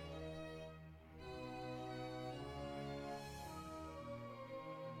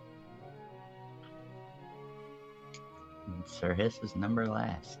 Sir Hiss is number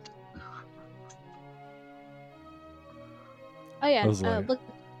last. Oh yeah, I was like- look,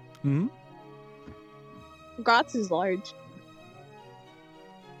 Hmm? Grotz is large.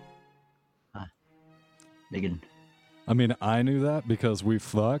 Biggin. I mean, I knew that because we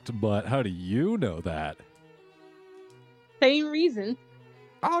fucked, but how do you know that? Same reason.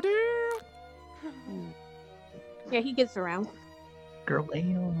 Oh, dude. Yeah, he gets around. Girl,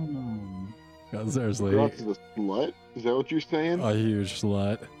 damn. God, seriously, Grox is a slut? Is that what you're saying? a huge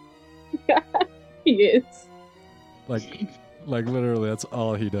slut. He is. Like literally, that's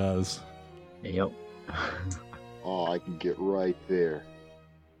all he does. Yep. Oh, I can get right there.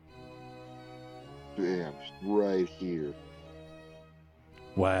 Bam, right here.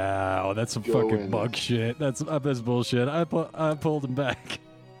 Wow, that's some Go fucking in. bug shit. That's bullshit. I pulled him back.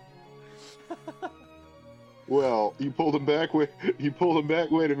 Well, you pulled him back. Wait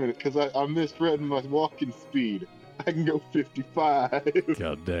a minute, because I misread my walking speed. I can go 55.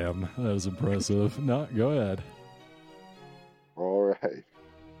 God damn, that was impressive. No, go ahead. All right.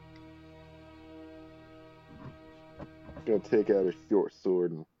 Gonna take out his short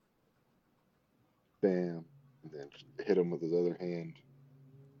sword and bam, and then just hit him with his other hand.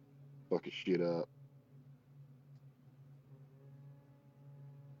 Fuck his shit up.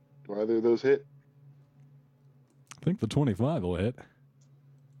 Do either of those hit? I think the 25 will hit.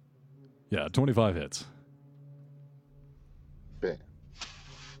 Yeah, 25 hits. Bam.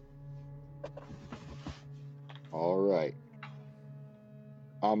 All right.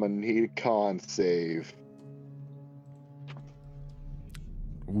 I'm gonna need a con save.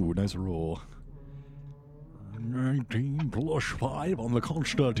 Ooh, nice roll. 19 plus 5 on the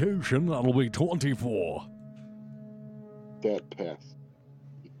Constitution, that'll be 24. That passed.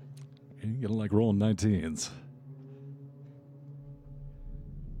 You gotta like rolling 19s.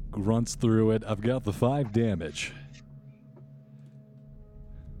 Grunts through it. I've got the 5 damage.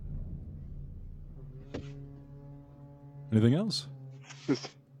 Anything else?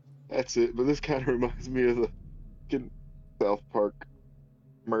 That's it. But this kind of reminds me of the fucking South Park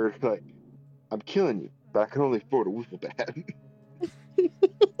murder. Like, I'm killing you, but I can only afford a wiffle bat.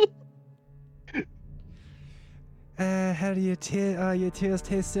 How do your tears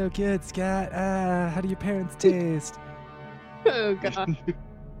taste so good, Scott? How do your parents taste? Oh god.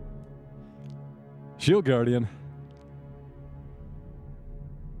 Shield Guardian.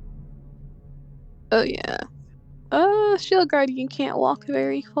 Oh yeah. Shield Guardian can't walk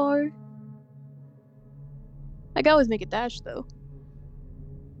very far. I can always make a dash though.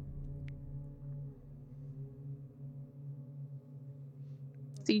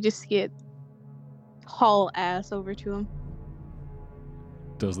 So you just get haul ass over to him.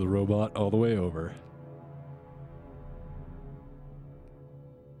 Does the robot all the way over.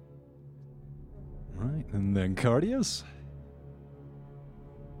 Right, and then Cardius.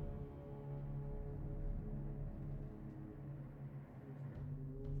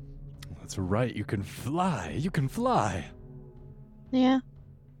 That's right, you can fly. You can fly. Yeah.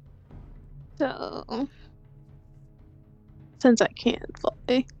 So since I can't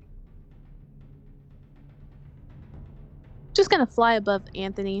fly, just gonna fly above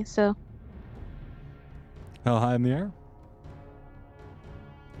Anthony. So How high in the air?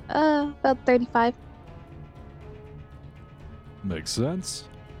 about 35. Makes sense.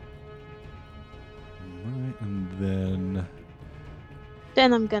 Right, and then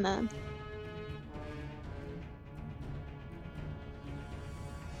Then I'm gonna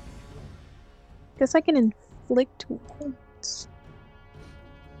guess I can inflict wounds.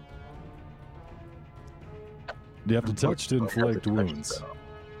 you have to touch to inflict wounds.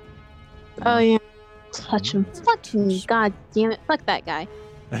 Oh yeah. Touch him. That's a Fuck me. touch. God damn it. Fuck that guy.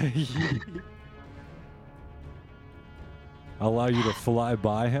 Allow you to fly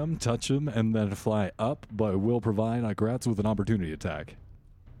by him, touch him, and then fly up, but will provide Gratz with an opportunity attack.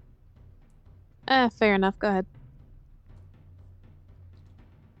 Fair enough. Go ahead.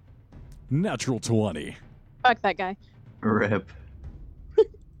 Natural 20. Fuck that guy. Rip.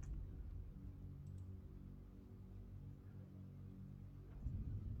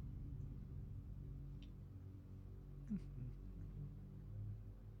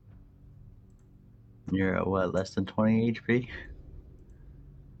 You're at what, less than 20 HP?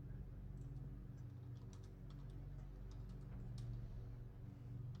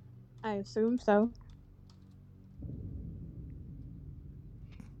 I assume so.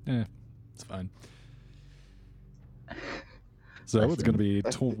 It's fine. So it's going to be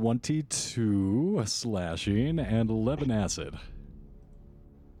 22 slashing and 11 acid.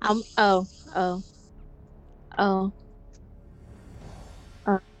 Oh.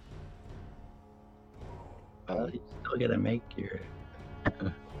 Well, you still gotta make your.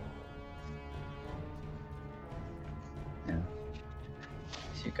 Yeah.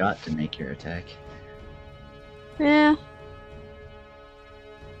 So you got to make your attack. Yeah.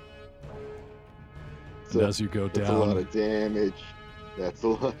 And as you go That's a lot down, of damage. That's a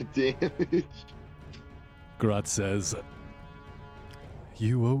lot of damage. Grot says,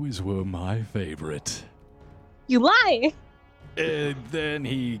 "You always were my favorite." You lie! And then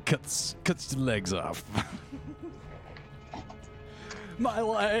he cuts the legs off. My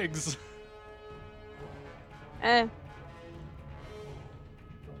legs! Eh.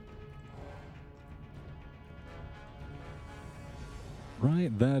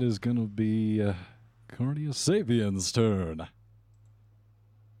 Right, that is gonna be Cardia Sapien's turn.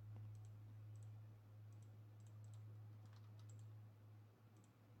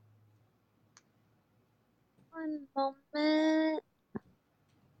 One moment.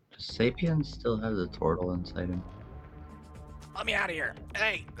 Does Sapien still have the turtle inside him? Let me out of here.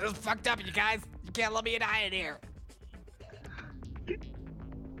 Hey, this is fucked up, you guys. You can't let me die in here.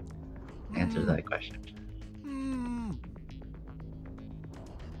 Answer that question. Hmm.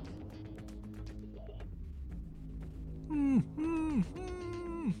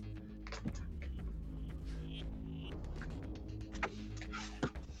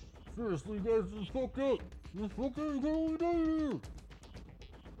 Seriously, guys, this is fucked up. This is fucked up. You can't let me die here.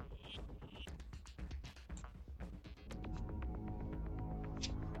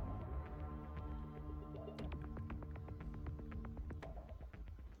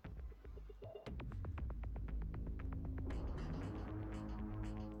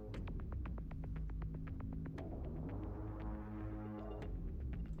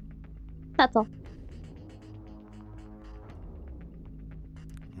 That's all.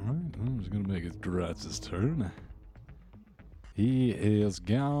 Alright, I'm just gonna make it Gratz's turn. He is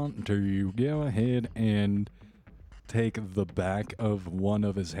going to go ahead and take the back of one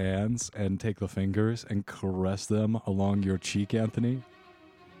of his hands and take the fingers and caress them along your cheek, Anthony.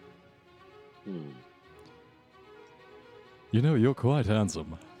 You know, you're quite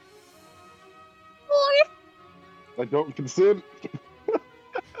handsome. I don't consent.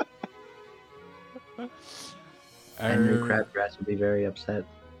 And your crabgrass would be very upset.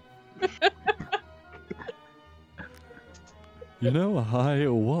 You know, I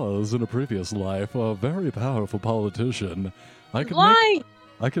was in a previous life a very powerful politician. I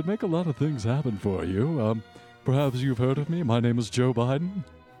could make a lot of things happen for you. Perhaps you've heard of me. My name is Joe Biden.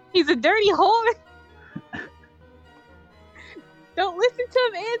 He's a dirty whore! Don't listen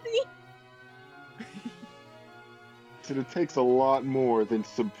to him, Anthony! So it takes a lot more than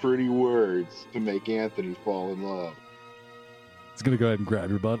some pretty words to make Anthony fall in love. It's gonna go ahead and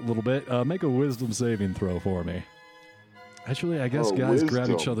grab your butt a little bit. Make a wisdom saving throw for me. Actually, I guess guys grab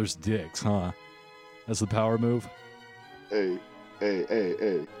each wisdom. other's dicks, huh? That's the power move. Hey.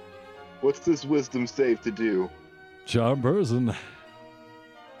 What's this wisdom save to do? Charm person.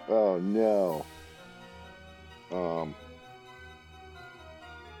 Oh no.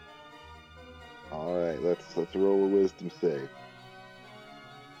 Alright, let's roll a wisdom save.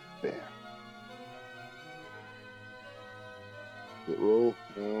 Bam. Did it roll?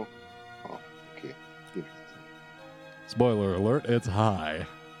 No. Oh, okay. Give me a second. Spoiler alert, it's high.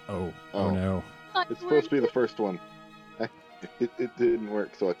 Oh Oh. no. It's supposed to be the first one. It didn't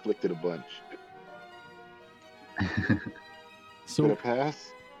work, so I clicked it a bunch. Did So it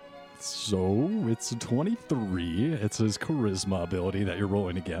pass? it's a 23. It's his charisma ability that you're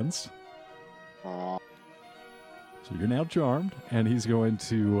rolling against. So you're now charmed, and he's going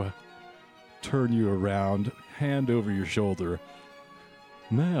to turn you around, hand over your shoulder.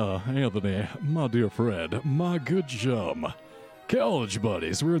 Now, Anthony, my dear friend, my good chum, college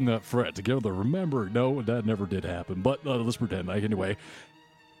buddies, we're in that frat together, remember? No, that never did happen, but let's pretend. Like, anyway,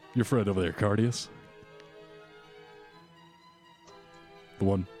 your friend over there, Cardius. The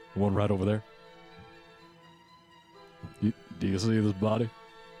one right over there. Do you see this body?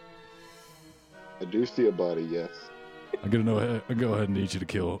 I do see a body, yes. I'm gonna go ahead and need you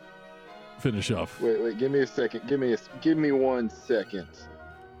to finish off. Wait, give me a second. Give me 1 second.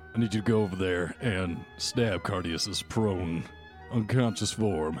 I need you to go over there and stab Cardius's prone, unconscious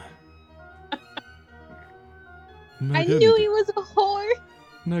form. Now, I can knew you he was a whore!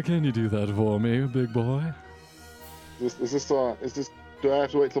 Now can you do that for me, big boy? Is this do I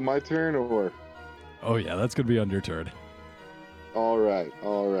have to wait till my turn or? Oh yeah, that's gonna be on your turn. All right.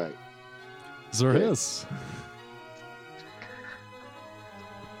 Zerhis.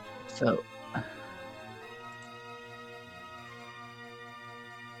 So,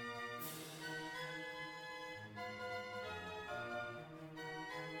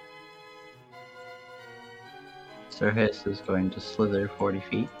 Sir Hiss is going to slither 40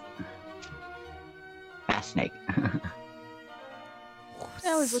 feet. Fast snake. That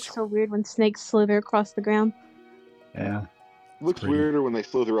always looks so weird when snakes slither across the ground. Yeah. Looks pretty- weirder when they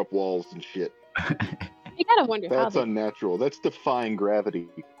slither up walls and shit. You gotta wonder how That's they... unnatural. That's defying gravity.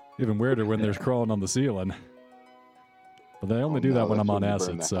 Even weirder when they're crawling on the ceiling. But they only Oh, do no, that when that's I'm on you burn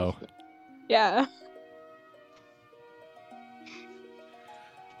acid, the so. house down. Yeah.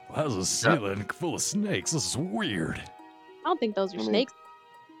 How's a ceiling full of snakes? This is weird. I don't think those are I mean- snakes.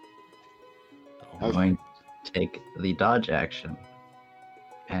 I'm going to take the dodge action.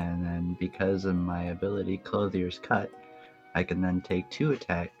 And then because of my ability Clothier's Cut, I can then take 2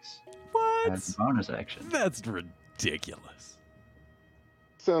 attacks What? as a bonus action. That's ridiculous.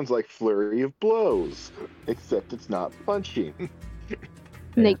 Sounds like flurry of blows, except it's not punching.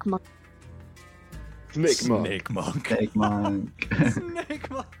 Snake monk. Snake Monk. Snake monk. Snake Monk. Snake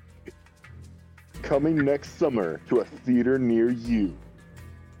monk. Coming next summer to a theater near you.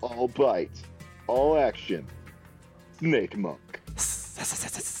 All bite, all action. Snake Monk.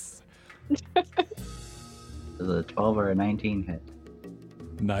 Does a 12 or a 19 hit?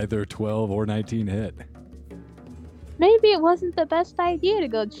 Neither 12 or 19 hit. Maybe it wasn't the best idea to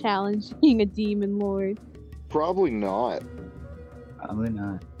go challenging a demon lord. Probably not. Probably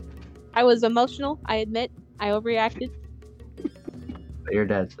not. I was emotional, I admit. I overreacted. But you're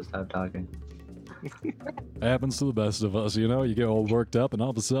dead, so stop talking. Happens to the best of us, you know? You get all worked up and all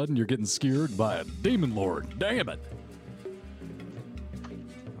of a sudden you're getting skewered by a demon lord. Damn it.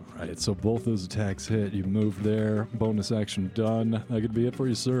 Alright, so both those attacks hit. You moved there. Bonus action done. That could be it for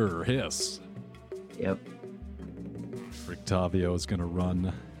you, sir. Hiss. Yep. Rictavio is gonna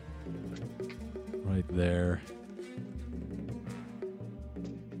run right there.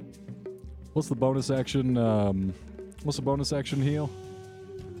 What's the bonus action? What's the bonus action heal?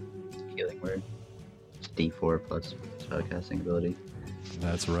 Healing word. It's D4 plus spellcasting ability.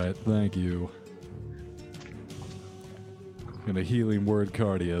 That's right. Thank you. Gonna healing word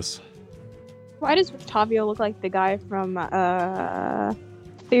Cardius. Why does Octavio look like the guy from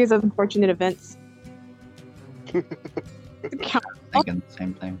Series of Unfortunate Events? Thinking the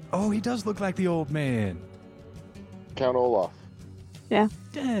same thing. Oh, he does look like the old man. Count Olaf. Yeah.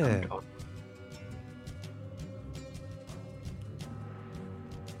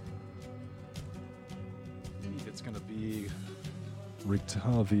 It's gonna be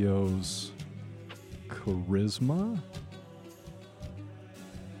Rictavio's charisma.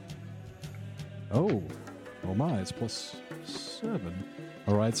 Oh my, it's +7.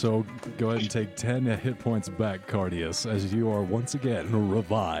 All right, so go ahead and take 10 hit points back, Cardius, as you are once again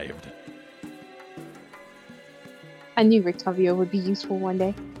revived. I knew Octavio would be useful one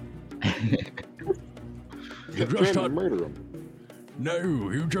day. You Trying just to had, murder him. no,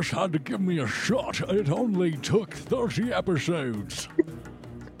 you just had to give me a shot. It only took 30 episodes.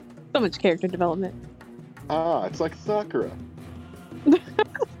 So much character development. Ah, it's like Sakura.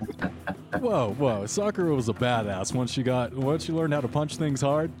 Whoa! Sakura was a badass once she learned how to punch things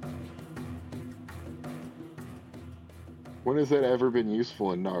hard. When has that ever been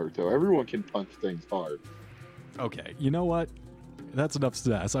useful in Naruto? Everyone can punch things hard. Okay, you know what? That's enough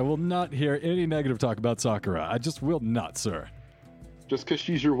sass. I will not hear any negative talk about Sakura. I just will not, sir. Just because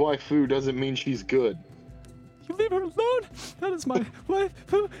she's your waifu doesn't mean she's good. You leave her alone. That is my wife,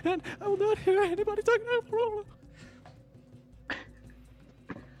 and I will not hear anybody talking about her.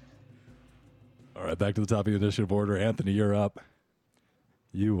 All right, back to the top of the initiative order. Anthony, you're up.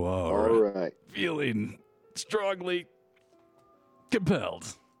 You are All right. feeling strongly compelled.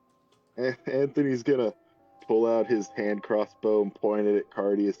 Anthony's gonna pull out his hand crossbow and point it at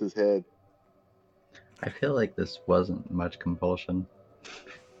Cardius's head. I feel like this wasn't much compulsion.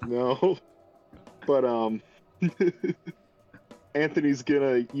 No, but Anthony's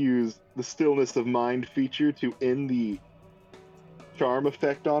gonna use the stillness of mind feature to end the charm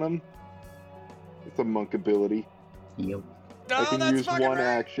effect on him. It's a monk ability. Yep. I can use one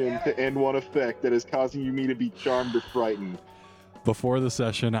action to end one effect that is causing me to be charmed or frightened. Before the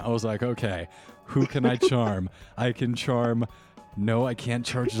session, I was like, okay, who can I charm? I can charm. No, I can't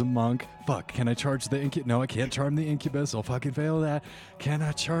charge the monk. Fuck, can I charge the incubus? No, I can't charm the incubus. I'll fucking fail that. Can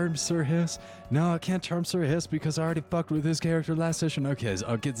I charm Sir Hiss? No, I can't charm Sir Hiss because I already fucked with his character last session. Okay, so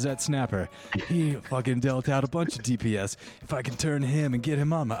I'll get Zet Snapper. He fucking dealt out a bunch of DPS. If I can turn him and get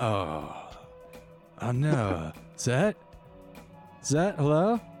him on my... Oh no. Zet? Zet,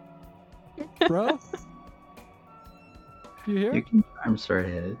 hello? Bro? You here? You can charm Sir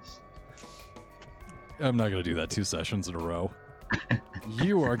Hiss. I'm not going to do that 2 sessions in a row.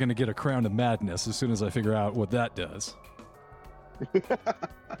 You are going to get a crown of madness as soon as I figure out what that does.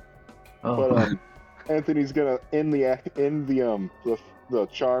 Oh, But Anthony's gonna end the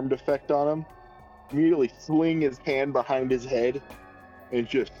charmed effect on him. Immediately swing his hand behind his head and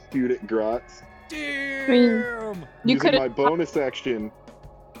just shoot at Grotz. I mean, you Using could my bonus action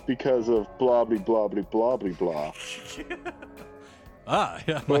because of blah blah blah blah blah blah blah. Ah,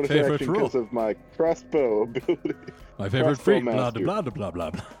 yeah, my Bonus favorite action rule. because of my crossbow ability. My favorite Crossbow feat. Blah, master. blah, blah, blah, blah,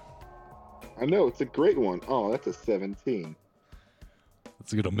 blah. I know, it's a great one. Oh, that's a 17.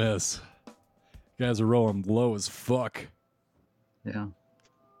 That's gonna miss. You guys are rolling low as fuck. Yeah.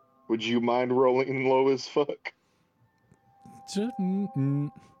 Would you mind rolling low as fuck?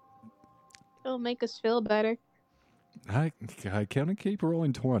 it'll make us feel better. I can keep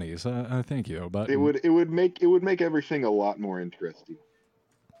rolling 20s. I thank you, but It would make everything a lot more interesting.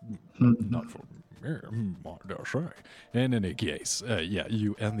 not for me, I dare say. In any case, yeah,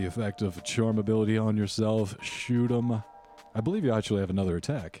 you end the effect of charm ability on yourself. Shoot him. I believe you actually have another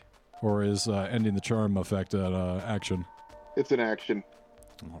attack, or is ending the charm effect an action? It's an action.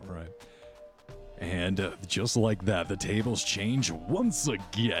 All right. And just like that, the tables change once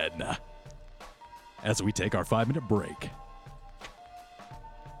again as we take our 5-minute break.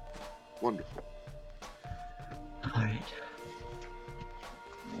 Wonderful. All right.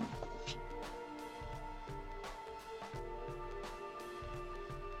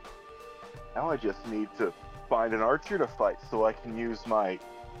 Now I just need to find an archer to fight so I can use my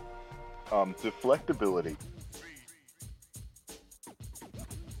deflect ability.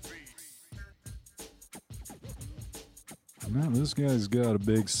 Now, this guy's got a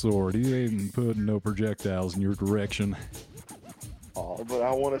big sword. He ain't putting no projectiles in your direction. Oh, but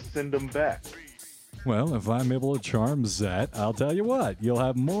I want to send him back. Well, if I'm able to charm Zet, I'll tell you what, you'll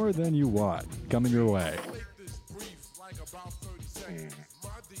have more than you want coming your way.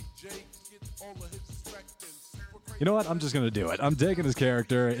 You know what? I'm just gonna do it. I'm taking his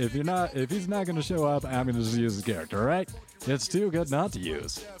character. If he's not gonna show up, I'm gonna just use his character, all right? It's too good not to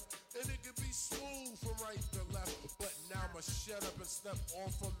use.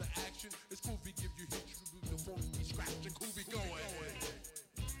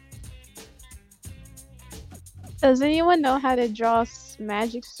 Does anyone know how to draw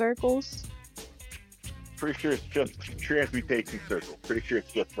magic circles? Pretty sure it's just transmutation circle. Pretty sure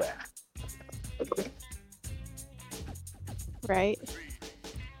it's just that. Right.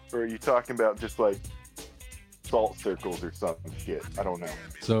 Or are you talking about just like salt circles or some shit? I don't know.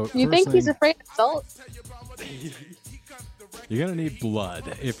 So You first think he's thing, afraid of salt? you're gonna need blood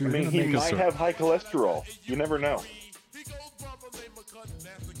if I you're mean, gonna he make a might circle. have high cholesterol. You never know.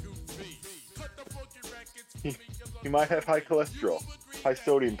 He might have high cholesterol, high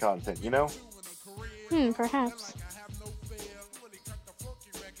sodium content, you know? Perhaps.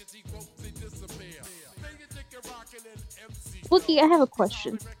 Wookie, I have a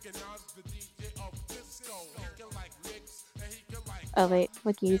question. Oh wait,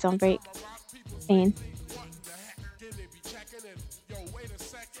 Wookie's on break. And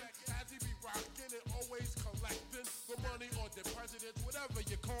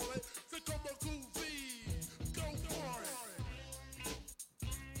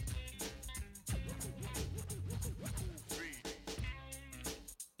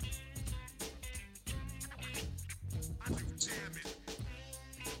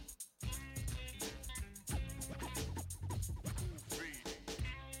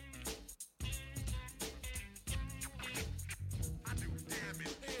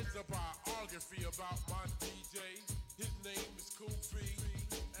about my DJ. His name is Kofi.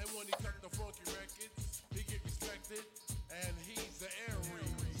 And when he cut the funky records, he get respected. And he's the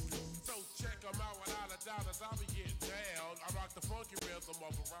Aries. So check him out without a doubt as I be getting down. I rock the funky rhythm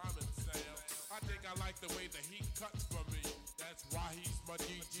of a rhyming sound. I think I like the way that he cuts for me. That's why he's my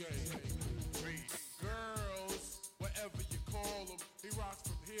DJ. Girls, whatever you call him, he rocks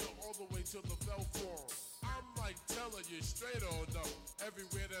from here all the way to the Bell Forum. I'm like telling you straight on up.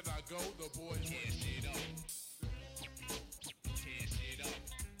 Everywhere that I go, the boys tear shit up. Tear shit up.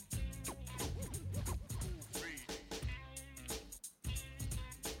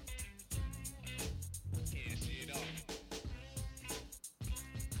 Tear shit up.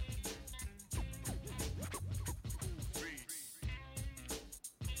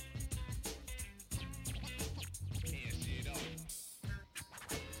 Tear shit up.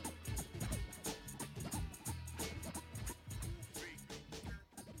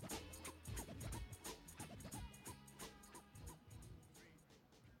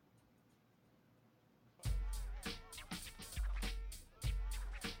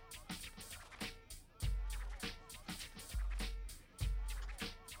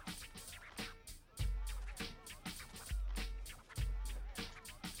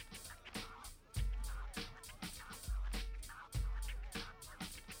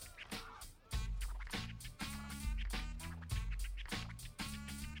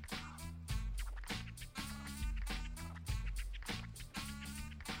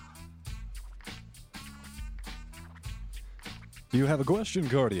 Do you have a question,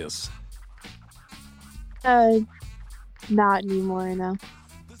 Cardius? Not anymore, no.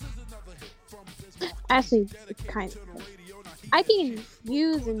 Actually, it's kind of. I can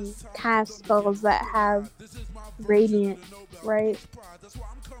use and cast spells that have radiant, right?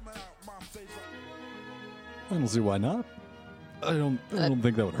 I don't see why not. I don't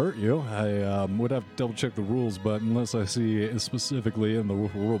think that would hurt you. I would have to double check the rules, but unless I see specifically in the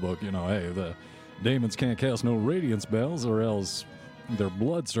rulebook, hey, the demons can't cast no radiant spells, or else their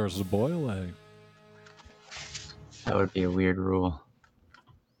blood starts to boil. That would be a weird rule.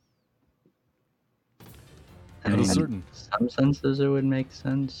 I At a mean, certain- some senses it would make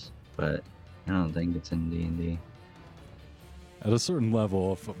sense, but I don't think it's in D&D. At a certain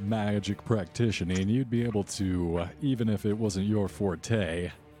level of magic practicing, you'd be able to, even if it wasn't your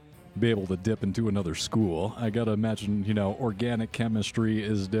forte, be able to dip into another school. I gotta imagine, organic chemistry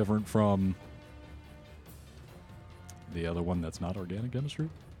is different from the other one that's not organic chemistry.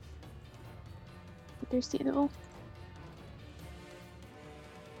 Understandable.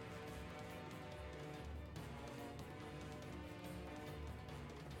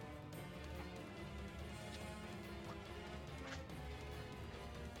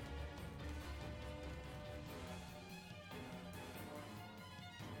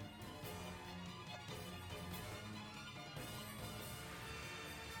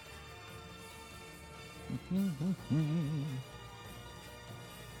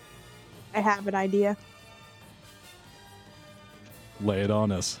 I have an idea. Lay it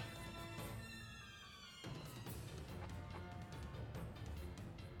on us.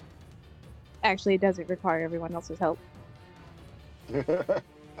 Actually, it doesn't require everyone else's help. The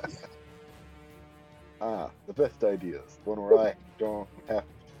best ideas. One where I don't have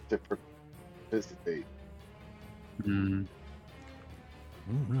to participate. Hmm.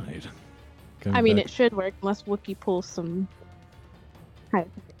 All right. I mean, it should work unless Wookiee pulls some kind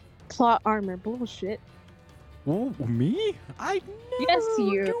of plot armor bullshit. Oh, me? I Yes,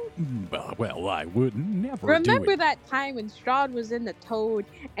 you. Well, I would never do Remember it. that time when Strahd was in the Toad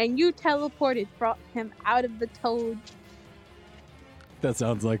and you teleported him out of the Toad? That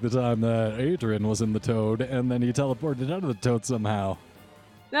sounds like the time that Adrian was in the Toad, and then he teleported out of the Toad somehow.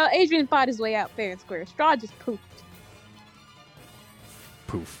 No, Adrian fought his way out fair and square. Strahd just poofed.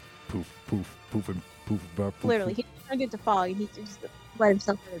 Poof, poof, poof, poof, and poof, bar, poof. Literally, he turned into fog and he just let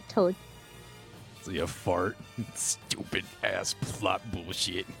himself out of the Toad. See a fart. Stupid ass plot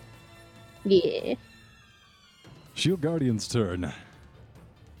bullshit. Yeah. Shield Guardian's turn.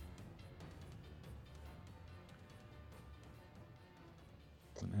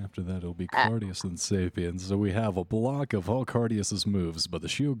 And after that, it'll be Cardius and Sapien. So we have a block of all Cardius's moves, but the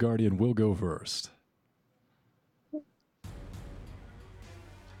Shield Guardian will go first.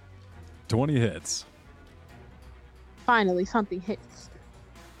 20 hits. Finally, something hits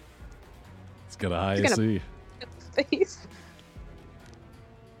It's got a high It's gonna- AC. his face.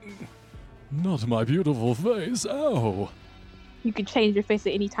 Not my beautiful face. Ow. You can change your face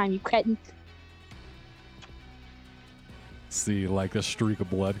at any time, you cretin. See, like a streak of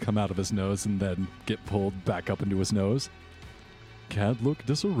blood come out of his nose and then get pulled back up into his nose. Can't look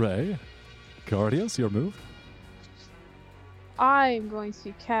disarray. Cardius, your move. I'm going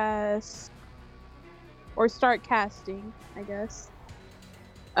to cast, or start casting, I guess.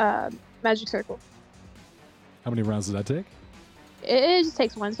 Magic Circle. How many rounds does that take? It just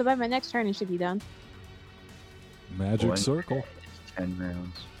takes one, so by my next turn it should be done. Magic One. Circle. 10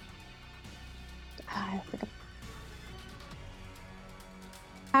 rounds. I forgot.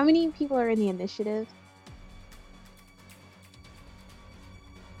 How many people are in the initiative?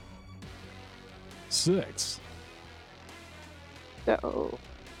 6. So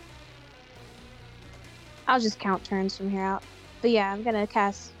I'll just count turns from here out. But yeah, I'm gonna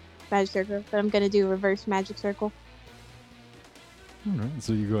cast Magic Circle, but I'm gonna do reverse Magic Circle. Alright,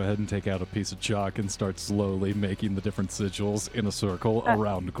 so you go ahead and take out a piece of chalk and start slowly making the different sigils in a circle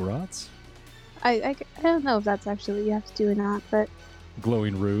around Gratz. I don't know if that's actually what you have to do or not, but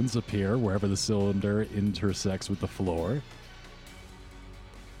Glowing runes appear wherever the cylinder intersects with the floor.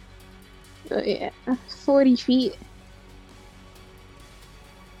 yeah, 40 feet.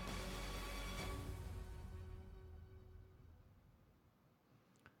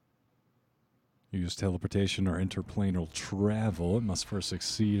 Use teleportation or interplanar travel. It must first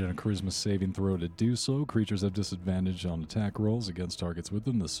succeed in a charisma saving throw to do so. Creatures have disadvantage on attack rolls against targets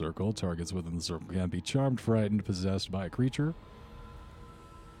within the circle. Targets within the circle can be charmed, frightened, possessed by a creature.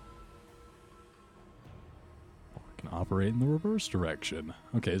 Or can operate in the reverse direction.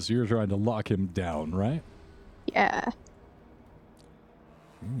 Okay, so you're trying to lock him down, right? Yeah.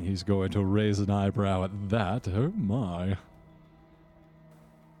 He's going to raise an eyebrow at that. Oh my.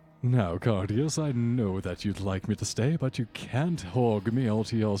 Now, Cardius, I know that you'd like me to stay, but you can't hog me all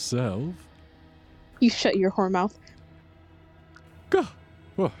to yourself. You shut your whore mouth. Gah!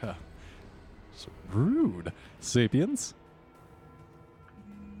 Oh, so rude. Sapiens?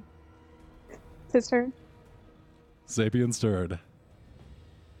 It's his turn. Sapiens turn.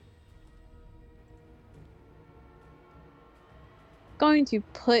 Going to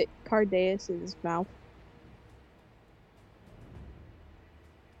put Cardaeus in his mouth.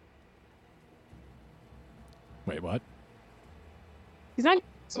 Wait, what? He's not gonna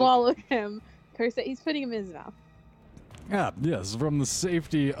swallow him per se. He's putting him in his mouth. Ah, yes, from the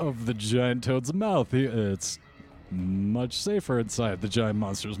safety of the giant toad's mouth. It's much safer inside the giant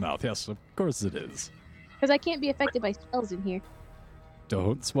monster's mouth. Yes, of course it is. Because I can't be affected by spells in here.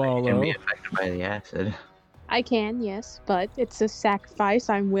 Don't Can swallow. be affected by the acid. I can, yes, but it's a sacrifice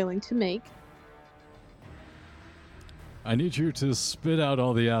I'm willing to make. I need you to spit out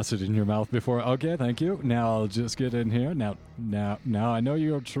all the acid in your mouth before. Okay, thank you. Now I'll just get in here. Now, I know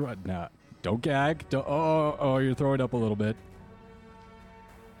you're trying. Now, don't gag. Don't. Oh, you're throwing up a little bit.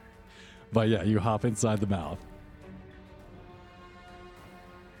 But yeah, you hop inside the mouth.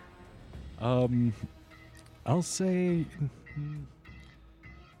 I'll say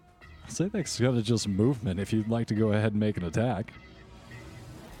that's kind of just movement. If you'd like to go ahead and make an attack.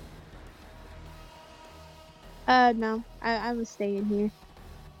 No. I will stay in here.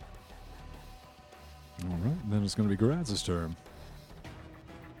 All right, then it's going to be Graz's turn.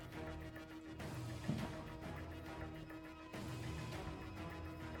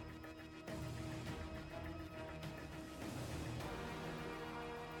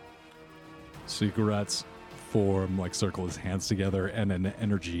 Cigarettes form, like circle his hands together, and an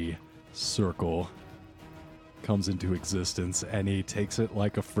energy circle comes into existence, and he takes it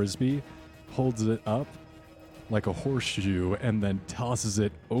like a frisbee, holds it up like a horseshoe, and then tosses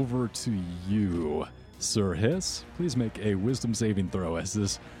it over to you. Sir Hiss, please make a wisdom saving throw as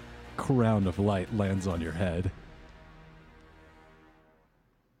this crown of light lands on your head.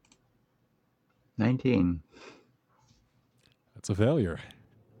 19. That's a failure.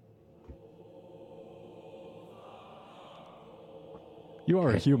 You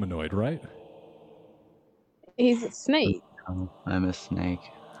are a humanoid, right? He's a snake. Oh, I'm a snake.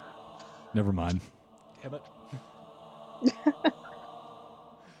 Never mind. Damn it.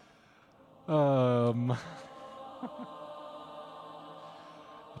 A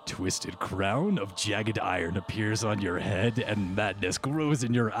twisted crown of jagged iron appears on your head, and madness grows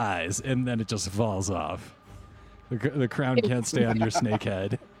in your eyes, and then it just falls off. The crown can't stay on your snake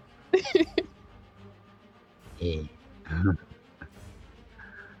head. Yeah.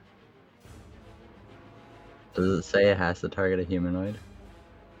 Does it say it has to target a humanoid?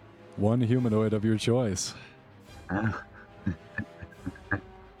 One humanoid of your choice. Ah.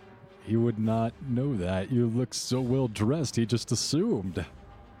 He would not know that. You look so well dressed, he just assumed.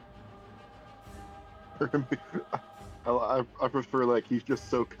 I prefer, like, he's just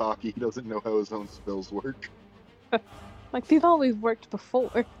so cocky he doesn't know how his own spells work. Like, they've always worked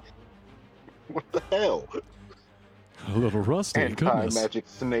before. What the hell? A little rusty, goodness. Anti-magic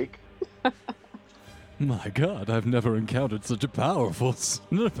snake. My god, I've never encountered such a powerful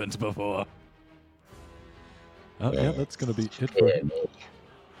serpent before. Oh, yeah, that's gonna be it for him.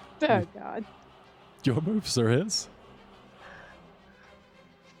 Oh, God. Your move, Sir Hiss.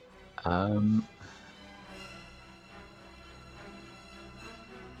 Okay, well,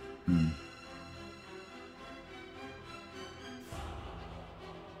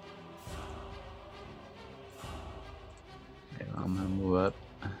 I'm gonna move up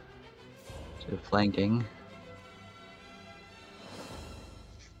to flanking.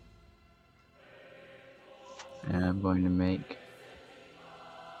 And I'm going to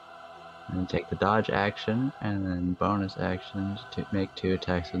take the dodge action and then bonus actions to make 2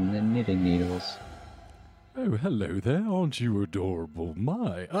 attacks with the knitting needles. Oh, hello there. Aren't you adorable?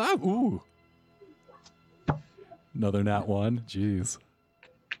 My. Ah, ooh. Another nat 1. Jeez.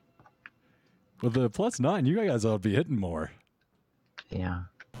 With the +9, you guys ought to be hitting more. Yeah.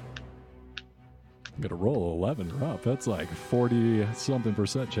 I'm gonna roll 11 or up. That's like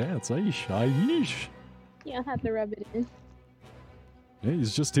 40-something% chance. Yeesh. Yeah, I'll have to rub it in. Yeah,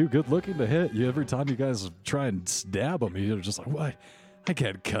 he's just too good looking to hit. You every time you guys try and stab him, you're just like, what? I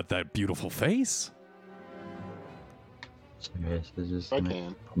can't cut that beautiful face. Serious is just I gonna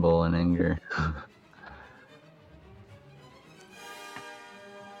can. bull in anger.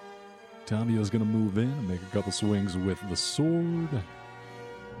 Tamio's gonna move in and make a couple swings with the sword.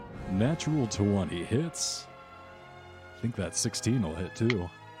 Natural 20 hits. I think that 16 will hit too.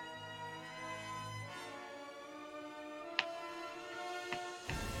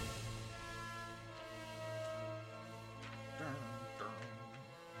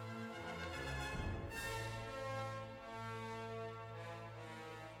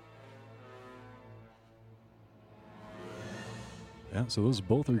 Yeah, so those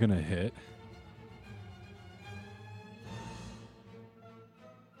both are gonna hit.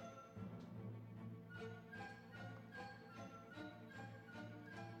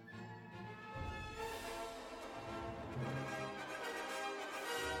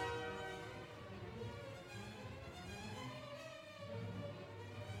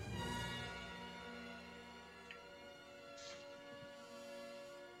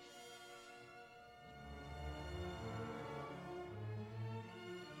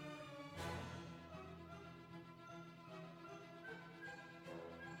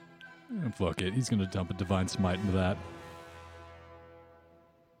 Fuck it, he's gonna dump a Divine Smite into that.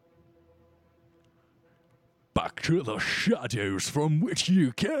 Back to the shadows from which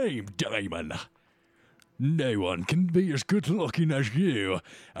you came, Damon. No one can be as good looking as you,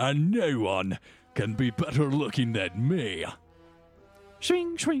 and no one can be better looking than me.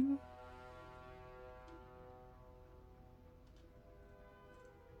 Swing, swing.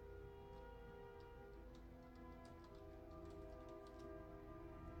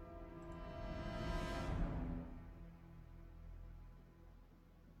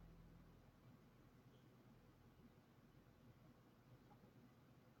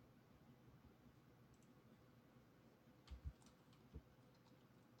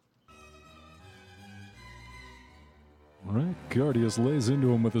 Alright, Guardius lays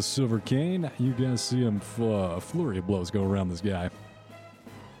into him with a silver cane. You guys see him flurry of blows go around this guy.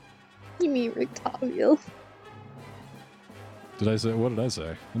 You mean Rictavio? Did I say, what did I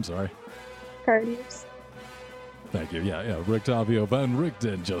say? I'm sorry. Cardius. Thank you. Yeah. Rictavio Van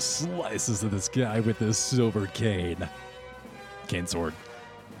Richten just slices at this guy with this silver cane. Cane sword.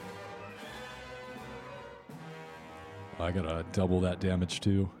 I gotta double that damage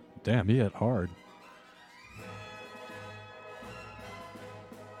too. Damn, he hit hard.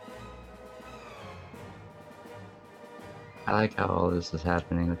 I like how all this is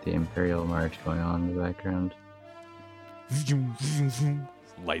happening with the Imperial March going on in the background.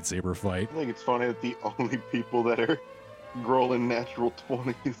 Lightsaber fight. I think it's funny that the only people that are rolling natural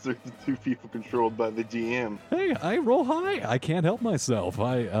 20s are the two people controlled by the GM. Hey, I roll high. I can't help myself.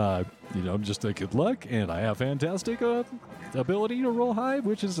 I, just a good luck, and I have fantastic ability to roll high,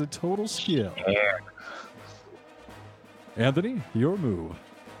 which is a total skill. Yeah. Anthony, your move.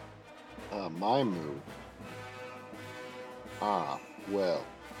 My move. Well.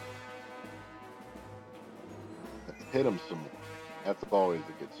 Let's hit him some more. That's always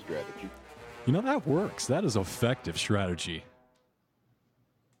a good strategy. You know, that works. That is effective strategy.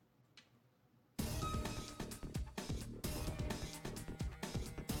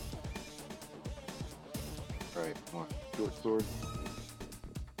 Alright, come on. Short sword.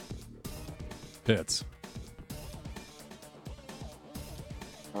 Hits.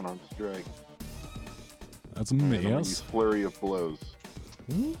 Unarmed strike. That's a And I'm gonna miss. use flurry of blows.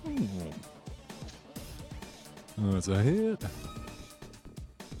 Ooh. That's a hit.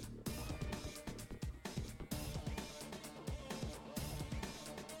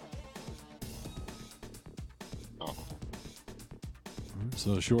 Oh.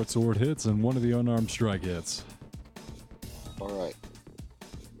 So short sword hits and one of the unarmed strike hits. Alright.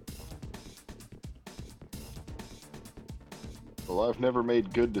 Well, I've never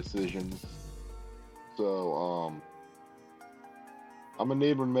made good decisions. So, I'm gonna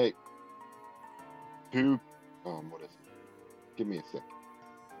need to make two, what is it? Give me a second.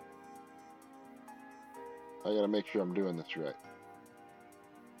 I gotta make sure I'm doing this right.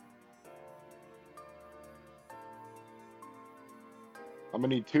 I'm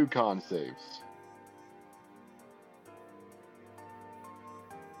gonna need 2 con saves.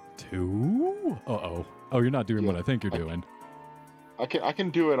 2? Uh-oh. Oh, you're not doing what I think you're doing. I can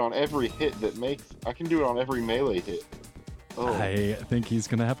do it on every hit that makes. I can do it on every melee hit. Oh. I think he's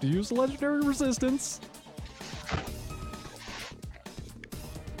gonna have to use legendary resistance.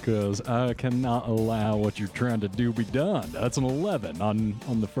 Because I cannot allow what you're trying to do be done. That's an 11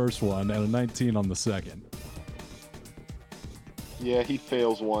 on the first one and a 19 on the second. Yeah, he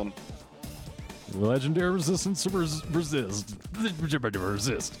fails one. Legendary resistance resist. Resist.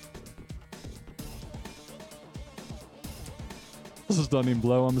 This is stunning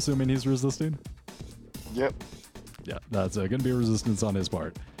blow. I'm assuming he's resisting. Yep. Yeah, that's going to be a resistance on his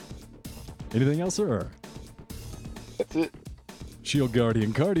part. Anything else, sir? That's it. Shield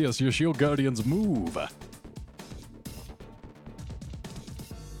Guardian. Cardius, your Shield Guardians move.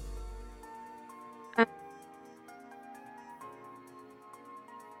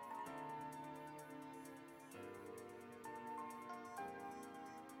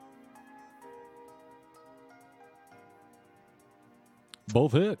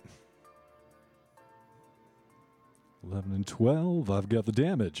 Both hit. 11 and 12. I've got the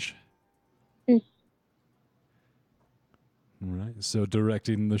damage. Mm. All right, so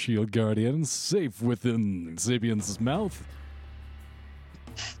directing the Shield Guardian safe within Sapien's mouth.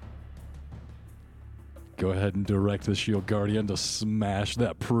 Go ahead and direct the Shield Guardian to smash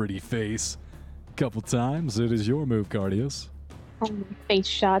that pretty face a couple times. It is your move, Cardius. Face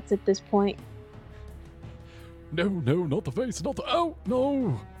shots at this point. No, not the face, not the... Oh,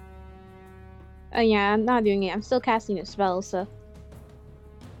 no! Yeah, I'm not doing it. I'm still casting a spell, so.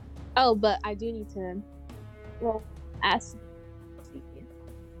 Oh, but I do need to roll acid.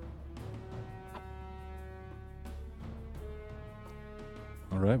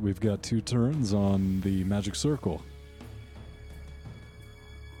 All right, we've got 2 turns on the magic circle.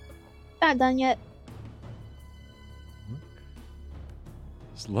 Not done yet.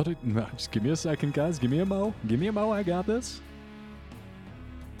 Just let it... no, just give me a second, guys. Give me a mo. Give me a mo. I got this.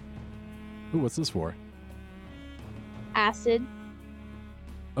 Ooh, what's this for? Acid.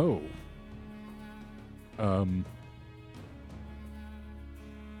 Oh.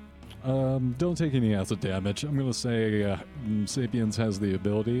 Don't take any acid damage. I'm gonna say Sapiens has the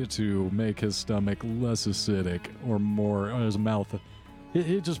ability to make his stomach less acidic or more, his mouth.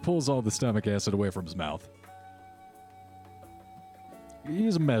 It just pulls all the stomach acid away from his mouth.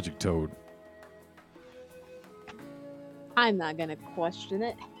 He's a magic toad. I'm not gonna question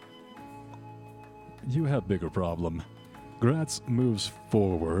it. You have bigger problem. Gratz moves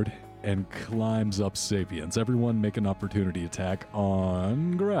forward and climbs up Sapiens. Everyone make an opportunity attack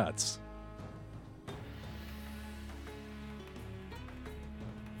on Gratz.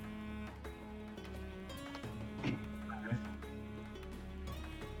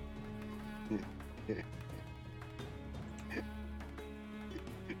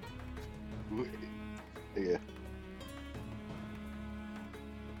 Yeah.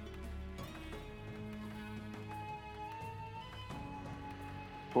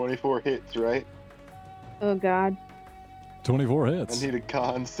 "24 hits, right? Oh god. 24 I hits. need a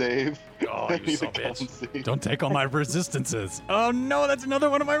con save. Oh, I you need son a of a con bitch. save. Don't take all my resistances. Oh no, that's another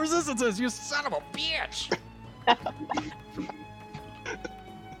one of my resistances. You Son of a bitch!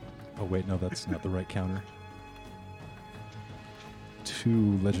 Oh wait, no, that's not the right counter.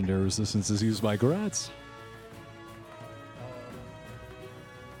 2 legendary resistances used by Gratz.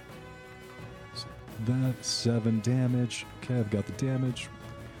 So that 7 damage. Okay, I've got the damage.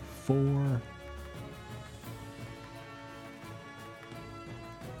 4.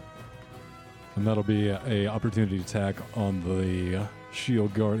 And that'll be a opportunity attack on the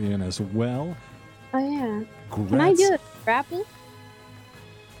Shield Guardian as well. Oh yeah. Gratz, Can I do a grapple?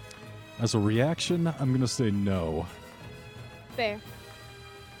 as a reaction, I'm gonna say no. Fair.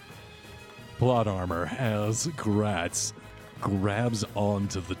 Plot armor as Gratz grabs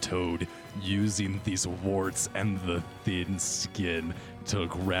onto the toad using these warts and the thin skin to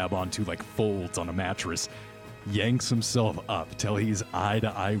grab onto like folds on a mattress, yanks himself up till he's eye to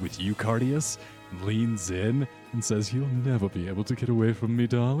eye with you, Cardius, leans in and says, "You'll never be able to get away from me,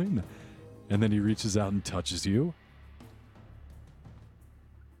 darling." And then he reaches out and touches you.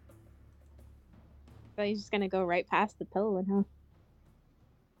 So he's just gonna go right past the pillow, huh?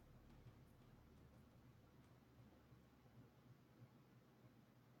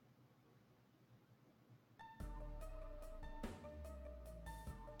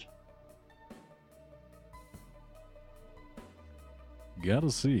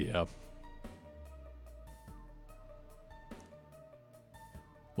 Gotta see ya.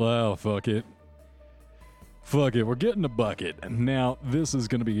 Well, fuck it. Fuck it, we're getting a bucket. Now, this is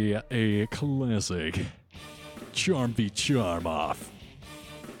gonna be a classic charm v charm off.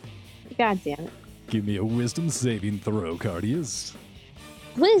 God damn it. Give me a wisdom saving throw, Cardius.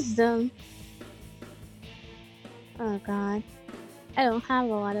 Wisdom. Oh god. I don't have a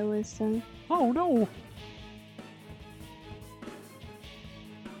lot of wisdom. Oh no!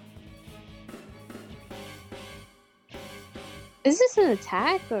 Is this an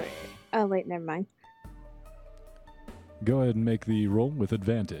attack or? Oh wait, never mind. Go ahead and make the roll with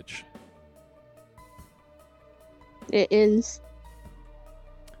advantage. It is.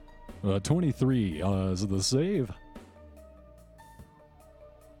 23 is the save.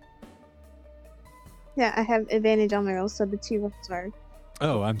 Yeah, I have advantage on my rolls, so the 2 rolls are.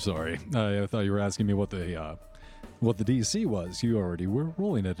 Oh, I'm sorry. I thought you were asking me what the DC was. You already were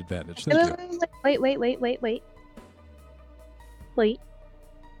rolling at advantage. Thank you.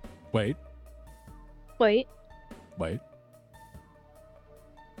 Wait. Wait.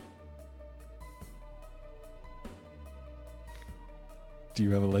 Do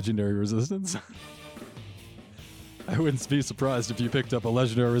you have a legendary resistance? I wouldn't be surprised if you picked up a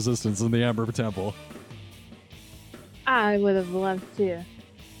legendary resistance in the Amber Temple. I would have loved to.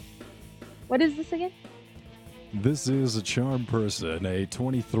 What is this again? This is a charmed person, a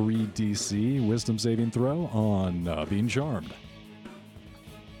 23 DC wisdom saving throw on being charmed.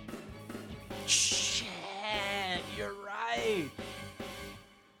 Shit, you're right.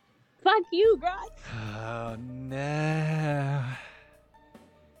 Fuck you, bro. Oh, no.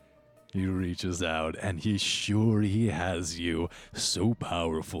 He reaches out, and he's sure he has you. So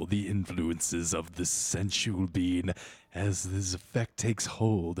powerful, the influences of the sensual being, as this effect takes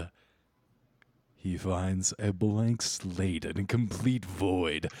hold. He finds a blank slate, an incomplete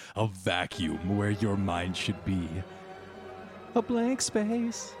void, a vacuum where your mind should be. A blank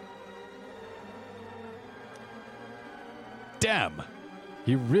space. Damn!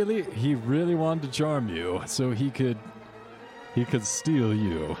 He really wanted to charm you, so he could steal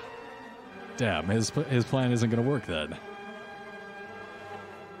you. Damn, his plan isn't gonna work then.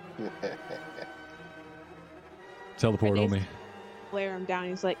 Teleport on me. Glare him down.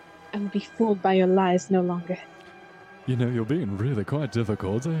 He's like, I will be fooled by your lies no longer. You know, you're being really quite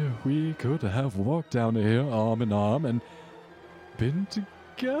difficult. We could have walked down here arm in arm and been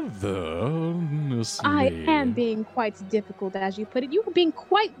together, honestly. I am being quite difficult, as you put it. You are being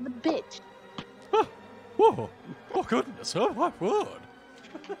quite the bitch. Oh goodness, oh my word.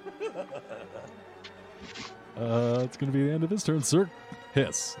 It's gonna be the end of his turn, sir.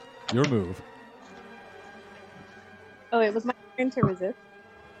 Hiss, your move. Oh, it was my turn to resist.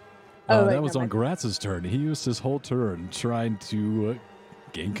 Wait, that was no, on Gratz's turn. He used his whole turn trying to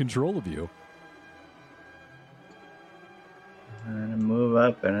gain control of you. I'm gonna move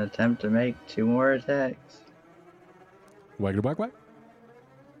up and attempt to make 2 more attacks. Waggity whack whack.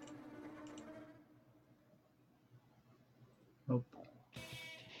 Nope.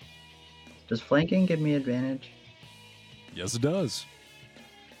 Does flanking give me advantage? Yes, it does.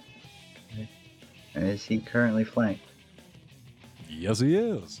 And is he currently flanked? Yes, he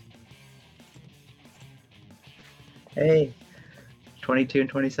is. Hey, 22 and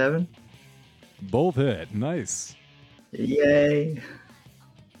 27? Both hit. Nice. Yay!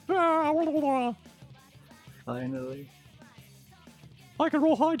 Finally. I can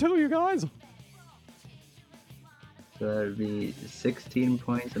roll high too, you guys. So that would be 16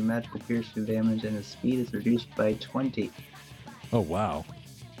 points of magical piercing damage, and his speed is reduced by 20. Oh, wow.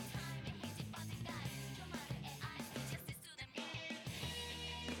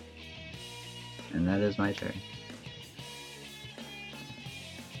 And that is my turn.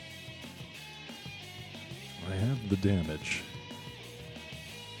 I have the damage.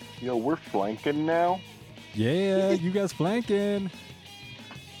 Yo, we're flanking now. Yeah, you guys flanking.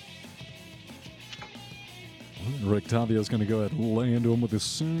 Rictavio's gonna go ahead and lay into him with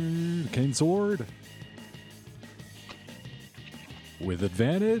his cane sword. With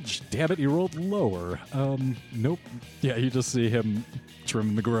advantage. Damn it, he rolled lower. Nope. Yeah, you just see him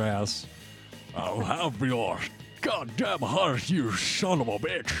trimming the grass. I'll have your goddamn heart, you son of a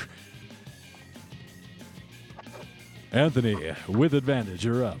bitch. Anthony, with advantage,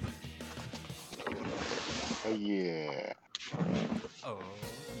 you're up. Yeah. Oh.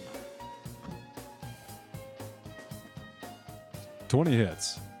 20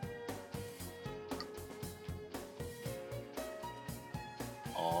 hits.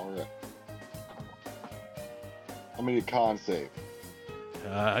 All right. I'm gonna need a con save.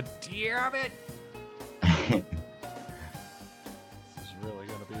 Damn it! This is really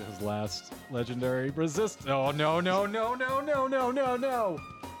gonna be his last legendary resist. Oh no!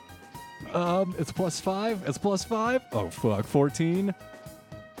 It's +5. It's +5. Oh fuck! 14.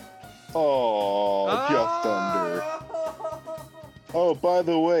 Oh, just under. Oh, by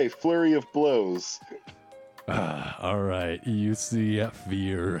the way, flurry of blows. All right, you see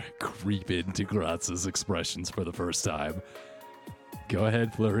fear creep into Gratz's expressions for the first time. Go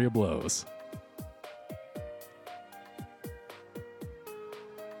ahead, flurry of blows.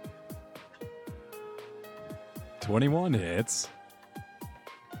 $21 hits.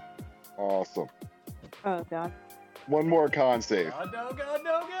 Awesome. Oh, God. One more con save. God,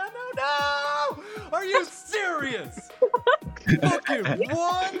 no! Are you serious? Fucking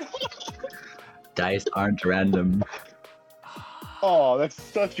one? Dice aren't random. Oh, that's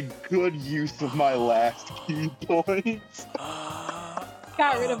such a good use of my last key points.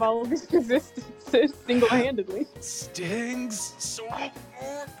 Got rid of all of his resistances single-handedly. Stings so.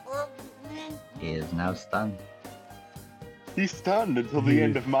 He is now stunned. He's stunned until the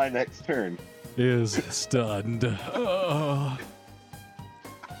end of my next turn. Is stunned. Oh.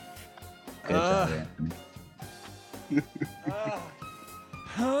 Good job, Anthony.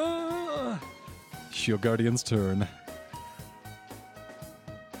 Shield Guardian's turn.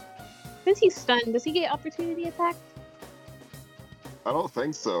 Since he's stunned, does he get opportunity attack? I don't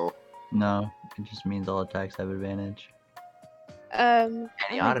think so. No, it just means all attacks have advantage. Um. And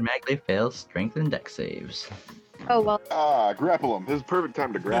he automatically fails strength and dex saves. Oh well. Ah, grapple him. This is perfect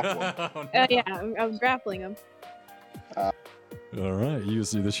time to grapple him. Oh, Yeah, I'm grappling him. All right, you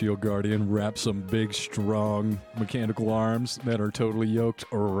see the Shield Guardian wrap some big, strong mechanical arms that are totally yoked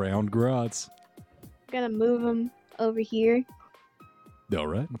around Gratz. Gonna move him over here. All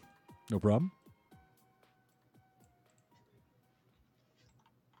right, no problem.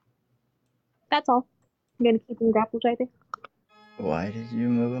 That's all. I'm gonna keep him grappled right there. Why did you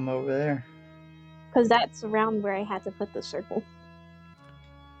move him over there? Because that's around where I had to put the circle.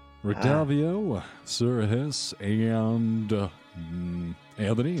 Rictavio, Sir Hiss, and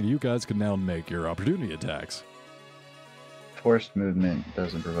Anthony, you guys can now make your opportunity attacks. Forced movement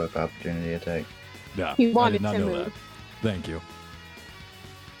doesn't provoke opportunity attack. Yeah, He I wanted did not to know move. that. Thank you.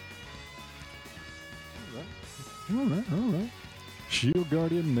 All right. Shield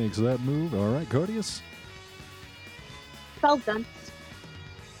Guardian makes that move. All right, Cardius. Spell's done.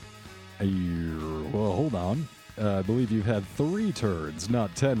 Well, hold on. I believe you've had 3 turns,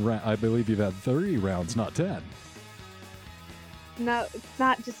 not 10 rounds. I believe you've had 3 rounds, not 10. No, it's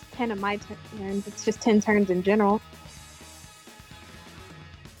not just 10 of my turns. It's just 10 turns in general.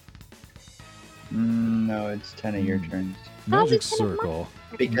 No, it's 10 of your turns. How's Magic it 10 of my Circle.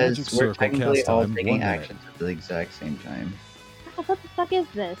 Because Magic we're Circle technically cast all time, taking 1 minute. actions at the exact same time. Oh, what the fuck is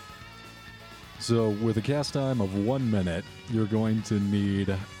this? So with a cast time of 1 minute, you're going to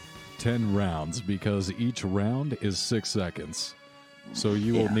need 10 rounds because each round is 6 seconds. So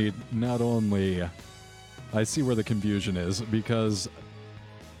you will Yeah. need not only... I see where the confusion is because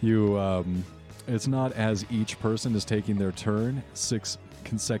you... it's not as each person is taking their turn, 6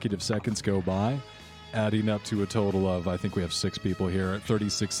 consecutive seconds go by, adding up to a total of, I think we have 6 people here at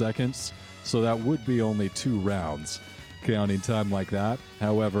 36 seconds. So that would be only 2 rounds, counting time like that.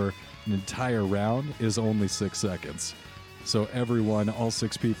 However, an entire round is only 6 seconds. So everyone, all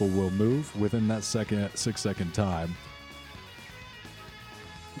 6 people will move within that 6-second time.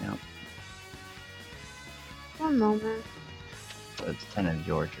 Yep. One moment. So it's 10 of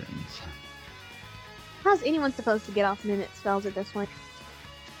your turns. How's anyone supposed to get off minute spells at this point?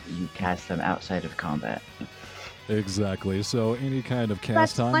 You cast them outside of combat. Exactly. So any kind of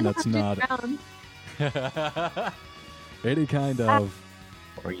cast time that's not... round. any kind of...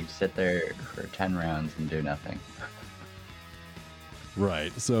 Or you sit there for 10 rounds and do nothing.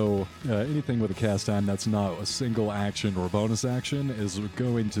 Right. So anything with a cast time that's not a single action or bonus action is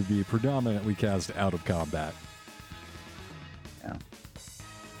going to be predominantly cast out of combat. Yeah.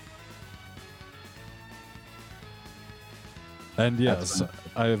 And That's yes,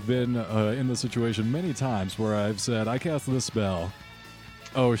 I have been in the situation many times where I've said, I cast this spell.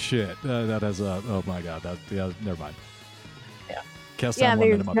 Oh shit, that has a... Oh my god, never mind. Yeah. Cast Yeah, time 1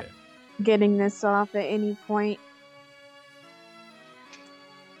 minute, there's my no- bad. Getting this off at any point.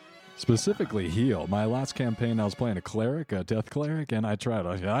 Specifically heal. My last campaign, I was playing a cleric, a death cleric, and I tried.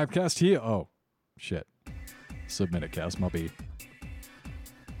 I've cast heal. Oh, shit. Submit a cast, my B.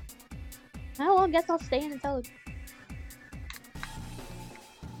 Oh, well, I guess I'll stay in until...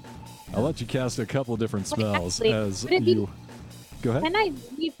 I'll let you cast a couple different Wait, spells actually, as would it be- you... Go ahead. Can I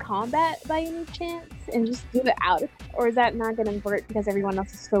leave combat by any chance and just do it out? Or is that not going to work because everyone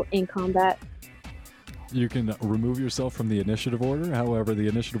else is still in combat? You can remove yourself from the initiative order. However, the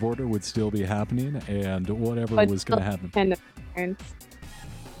initiative order would still be happening, and whatever But was going to happen... 10 turns.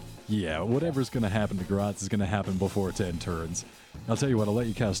 Yeah, whatever's going to happen to Gratz is going to happen before 10 turns. I'll tell you what, I'll let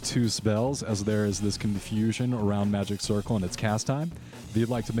you cast 2 spells as there is this confusion around Magic Circle and its cast time. If you'd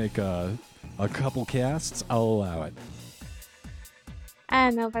like to make a couple casts, I'll allow it. I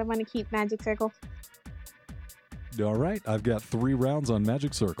don't know if I want to keep Magic Circle. All right, I've got 3 rounds on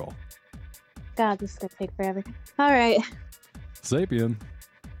Magic Circle. God, this is going to take forever. Alright. Sapien.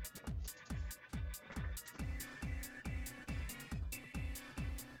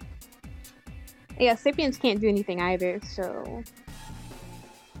 Yeah, Sapiens can't do anything either, so...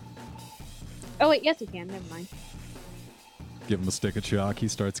 Oh wait, yes he can, never mind. Give him a stick of chalk. He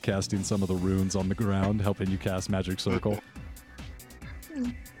starts casting some of the runes on the ground, helping you cast Magic Circle.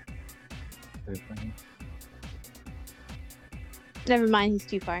 Never mind, he's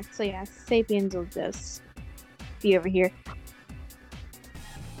too far. So yeah, Sapiens will just be over here.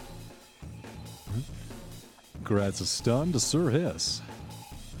 Gratz is stunned. Sir Hiss.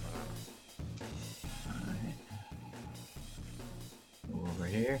 Go over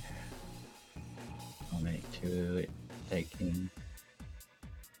here. I'll make 2 taking.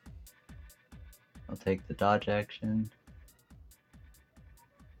 I'll take the dodge action.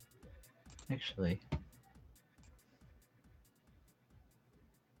 Actually,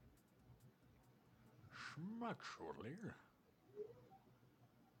 much earlier.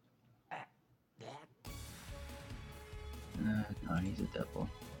 No, he's a devil.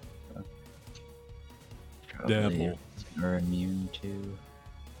 So Devil. Are immune to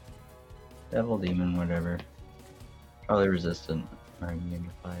devil, demon, whatever. Probably resistant or immune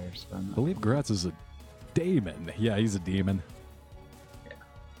to fire. So I'm I not believe Gratz is a demon. Yeah, he's a demon.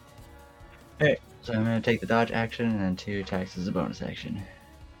 Okay, so I'm gonna take the dodge action and then 2 attacks as a bonus action.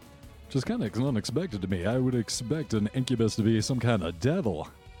 Which is kind of unexpected to me. I would expect an incubus to be some kind of devil.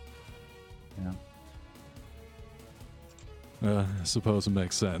 Yeah. I suppose it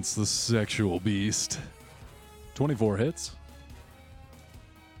makes sense. The sexual beast. 24 hits.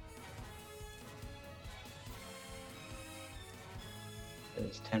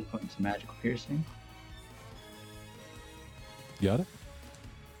 It's 10 points of magical piercing. Got it?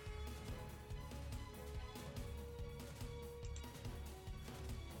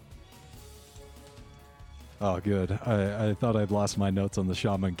 Oh, good. I thought I'd lost my notes on the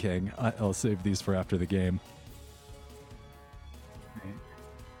Shaman King. I'll save these for after the game. Right.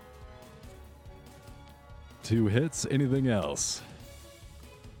 2 hits. Anything else?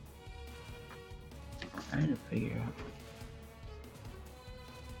 Trying to figure out.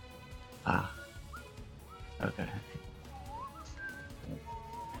 Ah. Okay.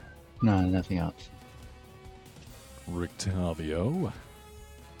 No, nothing else. Rictavio.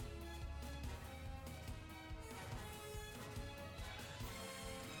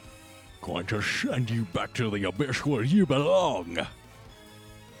 Going to send you back to the abyss where you belong.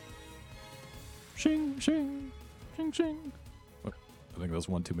 Shing, shing, shing, shing. Oh, I think that's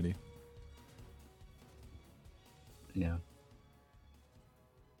one too many. Yeah.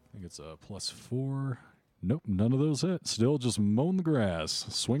 I think it's a +4. Nope, none of those hit. Still just mowing the grass,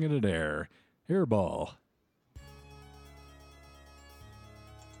 swinging at air. Airball.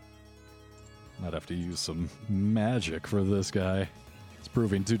 Might have to use some magic for this guy. It's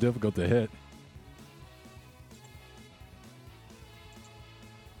proving too difficult to hit.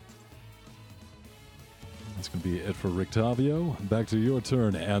 That's going to be it for Rictavio. Back to your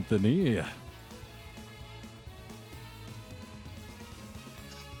turn, Anthony.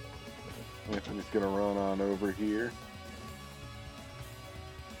 Anthony's gonna run on over here.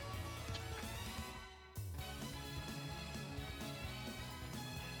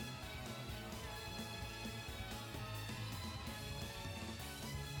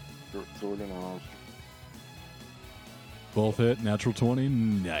 Short sword and all. Both hit, natural 20,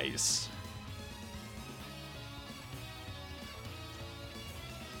 nice.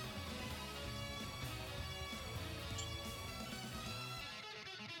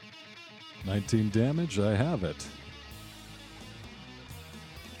 $19 damage, I have it.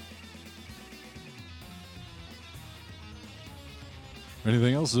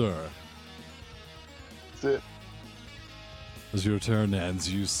 Anything else, sir? That's it. As your turn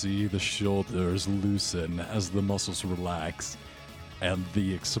ends, you see the shoulders loosen as the muscles relax, and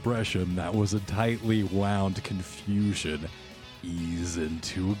the expression that was a tightly wound confusion ease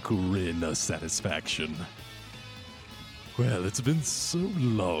into a grin of satisfaction. Well, it's been so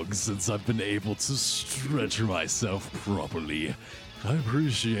long since I've been able to stretch myself properly. I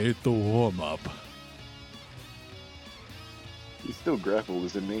appreciate the warm-up. He's still grappled,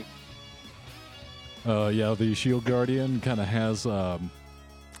 isn't he? Yeah, the Shield Guardian kind of has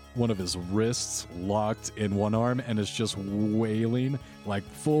one of his wrists locked in one arm and is just wailing, like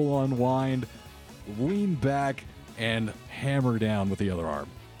full unwind, lean back, and hammer down with the other arm.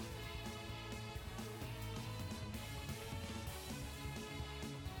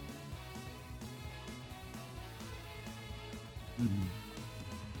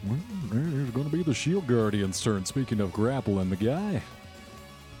 Well, it's going to be the Shield Guardian's turn. Speaking of grappling the guy.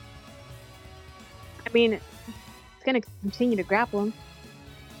 I mean, it's gonna continue to grapple him.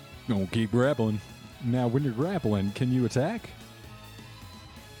 Gonna keep grappling. Now, when you're grappling, can you attack?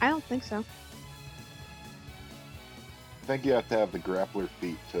 I don't think so. I think you have to have the grappler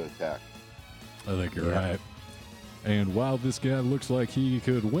feat to attack. I think you're right. And while this guy looks like he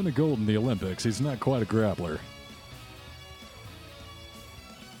could win a gold in the Olympics, he's not quite a grappler.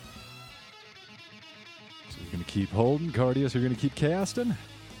 So you're going to keep holding. Cardius, you're going to keep casting.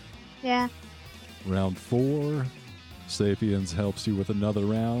 Yeah. Round 4. Sapiens helps you with another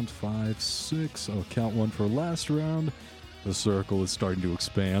round. 5, 6. I'll count one for last round. The circle is starting to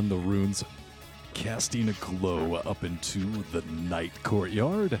expand. The runes casting a glow up into the night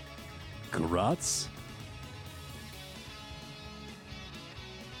courtyard. Gratz.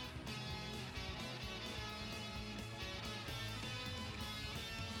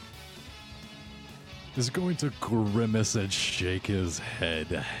 Is going to grimace and shake his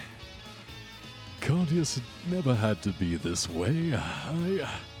head. Cardius never had to be this way. I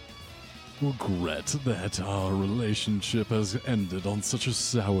regret that our relationship has ended on such a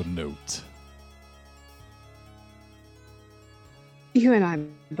sour note. You and I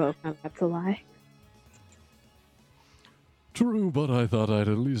both know that's a lie. True, but I thought I'd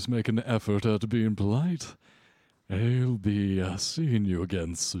at least make an effort at being polite. I'll be seeing you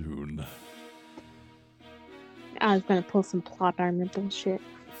again soon. I was gonna pull some plot armor bullshit.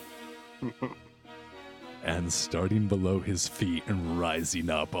 And starting below his feet and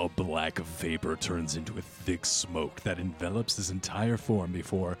rising up, a black vapor turns into a thick smoke that envelops his entire form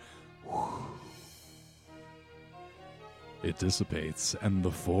before it dissipates, and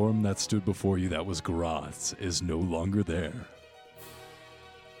the form that stood before you that was Graz is no longer there.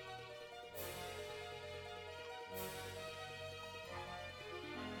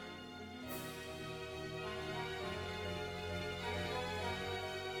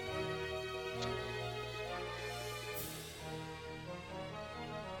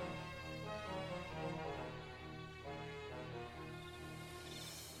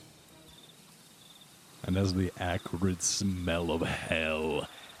 And as the acrid smell of hell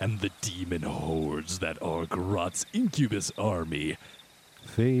and the demon hordes that are Grot's incubus army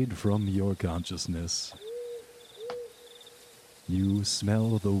fade from your consciousness, you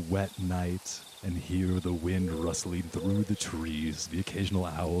smell the wet night and hear the wind rustling through the trees, the occasional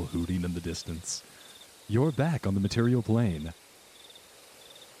owl hooting in the distance. You're back on the material plane.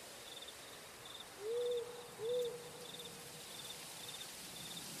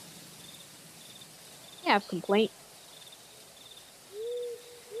 Have complaint.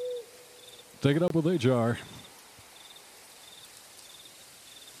 Take it up with HR.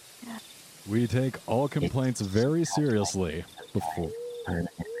 We take all complaints very seriously before.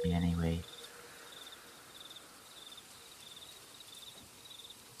 Permanently, anyway.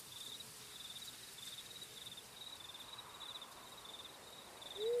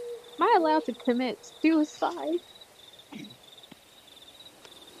 Am I allowed to commit suicide?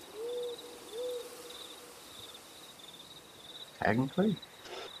 Technically?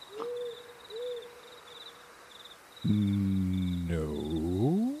 No.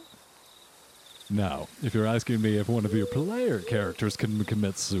 Now, if you're asking me if one of your player characters can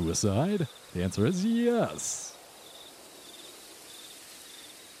commit suicide, the answer is yes.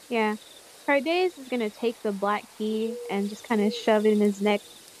 Yeah. Cardaeus is gonna take the black key and just kind of shove it in his neck.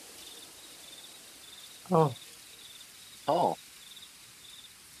 Oh. Oh.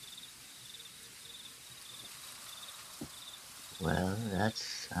 Well,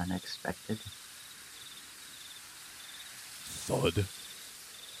 that's unexpected. Thud.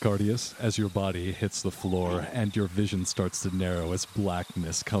 Cardius, as your body hits the floor and your vision starts to narrow as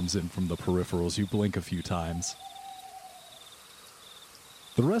blackness comes in from the peripherals, you blink a few times.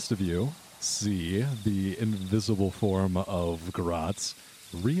 The rest of you see the invisible form of Gratz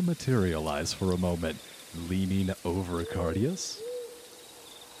rematerialize for a moment, leaning over Cardius.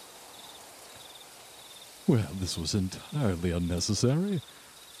 Well, this was entirely unnecessary.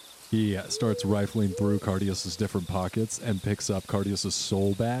 He starts rifling through Cardius's different pockets and picks up Cardius's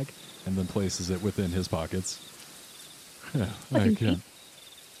soul bag and then places it within his pockets. I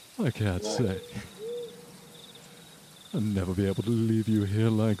can't say. I'll never be able to leave you here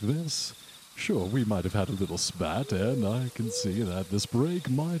like this. Sure, we might have had a little spat, and I can see that this break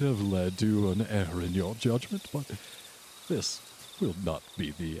might have led to an error in your judgment, but this will not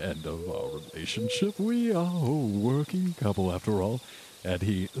be the end of our relationship. We are a working couple, after all. And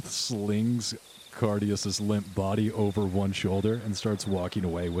he slings Cardius's limp body over one shoulder and starts walking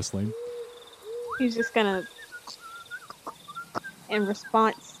away, whistling. He's just gonna, in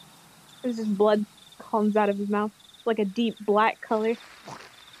response, there's just blood comes out of his mouth, like a deep black color.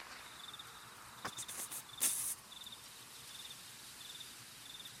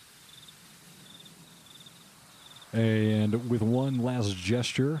 And with one last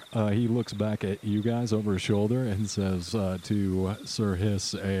gesture, he looks back at you guys over his shoulder and says to Sir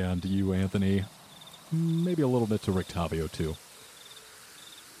Hiss and you, Anthony, maybe a little bit to Rictavio, too.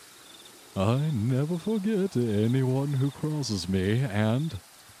 I never forget anyone who crosses me, and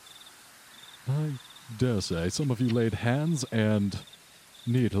I dare say some of you laid hands and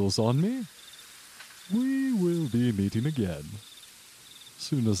needles on me. We will be meeting again.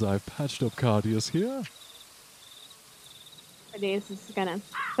 Soon as I've patched up Cardius here. Cardaeus is gonna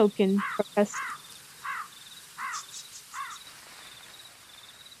token protest.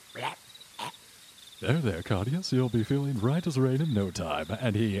 There, Cardius. You'll be feeling right as rain in no time.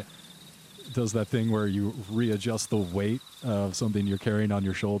 And he does that thing where you readjust the weight of something you're carrying on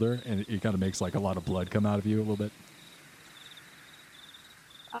your shoulder, and it kind of makes like a lot of blood come out of you a little bit.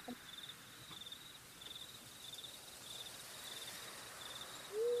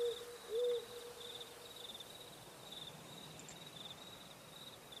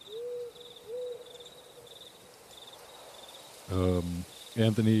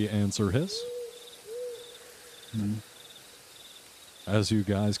 Anthony and Sir Hiss, as you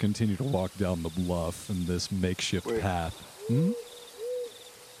guys continue to walk down the bluff in this makeshift Wait. path.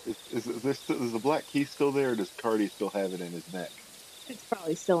 Is the black key still there, or does Cardi still have it in his neck? It's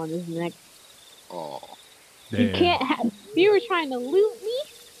probably still on his neck. Oh. You can't have. You were trying to loot me.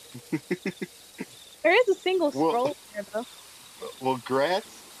 There is a single scroll there, though. Well,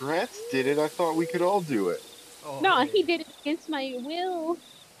 Gratz did it. I thought we could all do it. No, he did it against my will.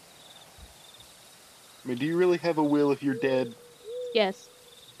 I mean, do you really have a will if you're dead? Yes,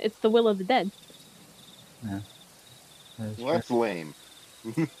 it's the will of the dead. Well, that's lame.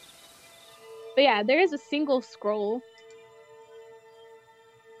 But yeah, there is a single scroll.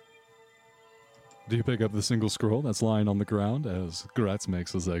 Do you pick up the single scroll that's lying on the ground as Gratz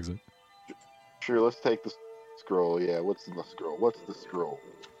makes his exit? Sure, let's take the scroll. Yeah, what's in the scroll? What's the scroll?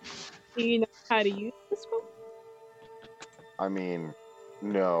 Do you know how to use the scroll? I mean,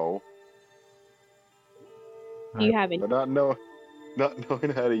 no. Do you have any? But not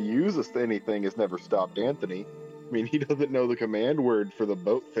knowing how to use anything has never stopped Anthony. I mean, he doesn't know the command word for the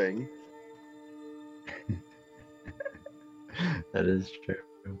boat thing. That is true.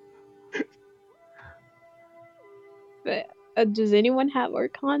 But does anyone have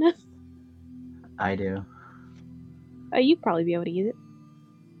Arcana? I do. You'd probably be able to use it.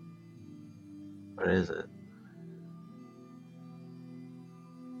 What is it?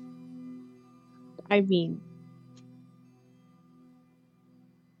 I mean,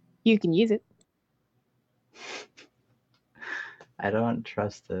 you can use it. I don't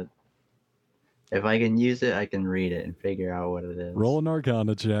trust it. If I can use it, I can read it and figure out what it is. Roll an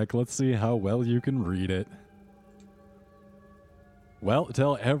Arcana check. Let's see how well you can read it. Well,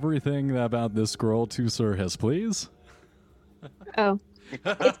 tell everything about this scroll to Sir Hiss, please. Oh. It's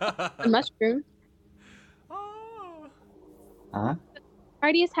the mushroom. Huh?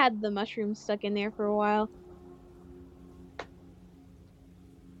 Ardius had the mushroom stuck in there for a while.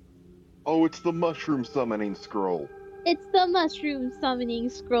 Oh, it's the mushroom summoning scroll. It's the mushroom summoning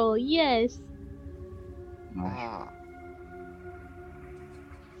scroll, yes. Ah,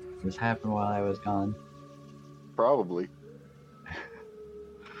 This happened while I was gone. probably.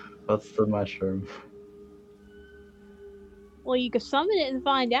 What's the mushroom? Well, you could summon it and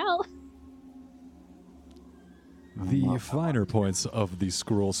find out. The finer points of the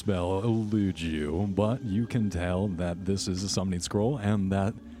scroll spell elude you, but you can tell that this is a summoning scroll and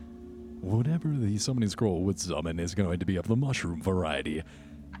that whatever the summoning scroll would summon is going to be of the mushroom variety,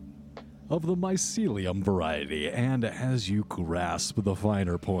 of the mycelium variety, and as you grasp the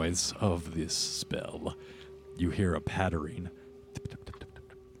finer points of this spell, you hear a pattering.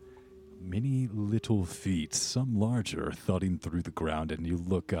 Many little feet, some larger, thudding through the ground, and you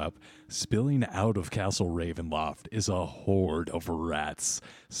look up. Spilling out of Castle Ravenloft is a horde of rats,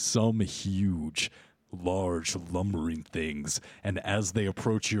 some huge, large, lumbering things, and as they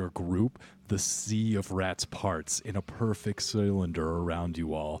approach your group, the sea of rats parts in a perfect cylinder around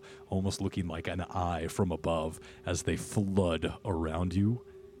you all, almost looking like an eye from above as they flood around you.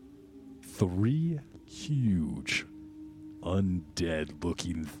 3 huge,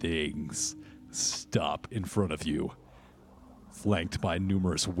 undead-looking things stop in front of you, flanked by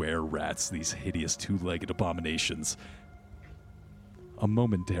numerous were-rats, these hideous 2-legged abominations. A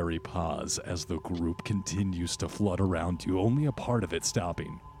momentary pause as the group continues to flood around you, only a part of it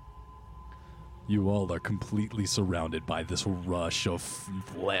stopping. You all are completely surrounded by this rush of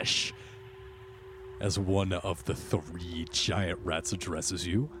flesh as one of the 3 giant rats addresses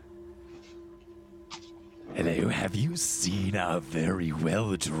you. Hello, have you seen a very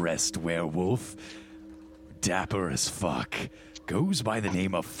well-dressed werewolf? Dapper as fuck. Goes by the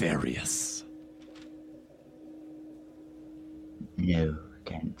name of Farius. No,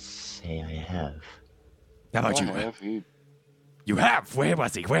 can't say I have. How about you? You have? Where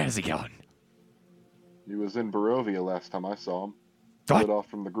was he? Where has he gone? He was in Barovia last time I saw him. What? Split off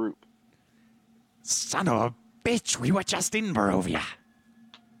from the group. Son of a bitch, we were just in Barovia.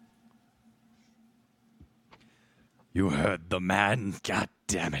 You heard the man? God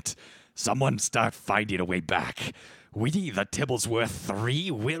damn it. Someone start finding a way back. We, the Tibblesworth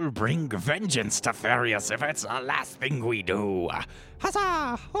 3, will bring vengeance to Farius if it's the last thing we do.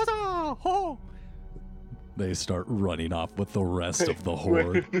 Huzzah! Huzzah! Ho! They start running off with the rest of the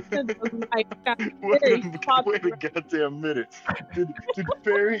horde. Wait a goddamn minute. Did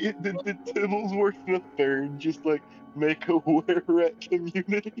the Tibblesworth the Third just like make a were-rat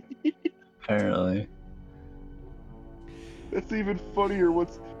community? Apparently. That's even funnier.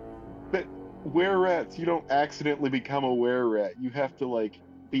 What's that? Were-rats, you don't accidentally become a were-rat. You have to like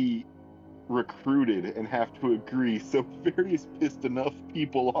be recruited and have to agree, so Farius pissed enough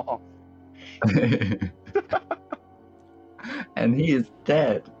people off. And he is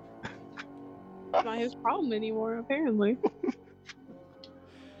dead. Not his problem anymore, apparently.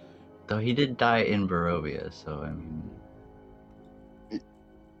 Though he did die in Barovia, so I mean.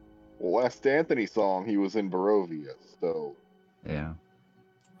 Well, last Anthony saw him, he was in Barovia, so Yeah.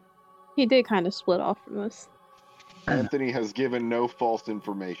 He did kind of split off from us. Anthony has given no false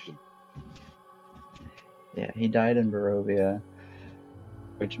information. Yeah, he died in Barovia,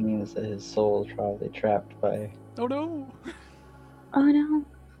 which means that his soul is probably trapped by Oh no! Oh no.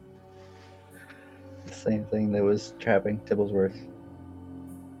 the same thing that was trapping Tibblesworth.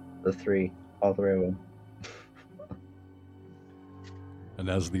 All three of them. And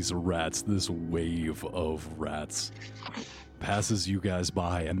as these rats, this wave of rats, passes you guys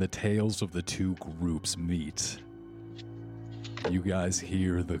by and the tails of the two groups meet, you guys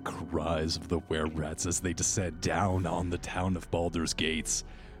hear the cries of the were-rats as they descend down on the town of Baldur's Gates.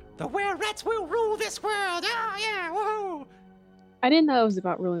 The were-rats will rule this world! Oh, yeah, woohoo! I didn't know it was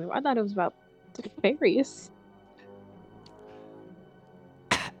about ruling. I thought it was about the fairies.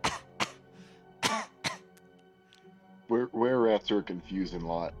 Were-rats are a confusing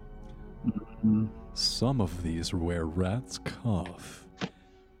lot. Some of these were-rats cough.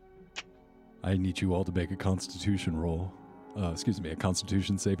 I need you all to make a constitution roll. A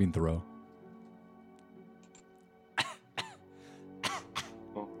constitution saving throw.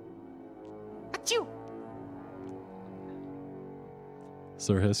 Achoo!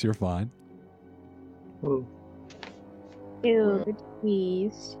 Sir Hiss, you're fine. Ooh. Ew,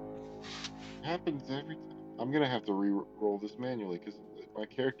 please. Happens every time. I'm gonna have to re-roll this manually because my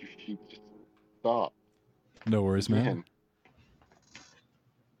character sheet just stopped. No worries, man. Man.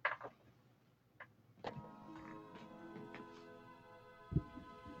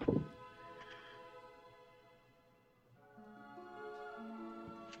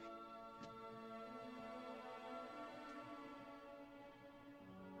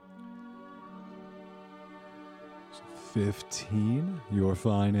 So 15. You're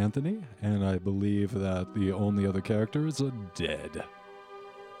fine, Anthony. And I believe that the only other character is a dead.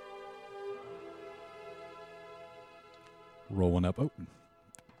 Roll one up. Oh.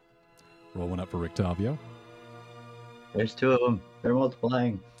 Roll one up for Rictavio. There's two of them. They're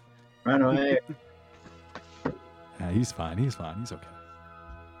multiplying. Run away. He's fine. He's fine. He's okay.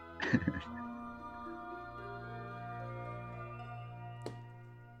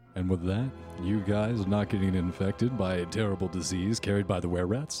 And with that, you guys not getting infected by a terrible disease carried by the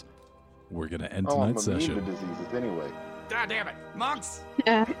were-rats, we're going to end Oh, I'm tonight's immune session. to diseases anyway. God damn it, monks!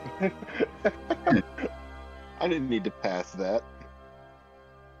 Yeah. I didn't need to pass that.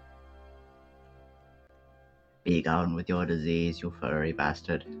 Be gone with your disease, you furry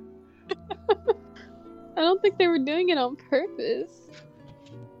bastard. I don't think they were doing it on purpose.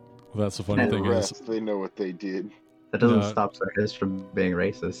 Well, that's the funny The thing is, rest, they know what they did. That doesn't No. stop Sarkis from being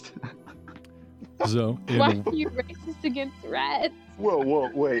racist. so Why in, are you racist against rats? Whoa,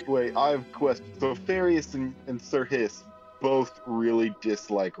 wait. I have a question. So Farius and Sir Hiss both really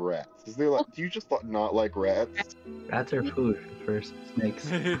dislike rats. Is there like, do you just not like rats? Rats are food for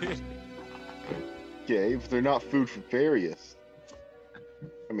snakes. Okay, if they're not food for Farius.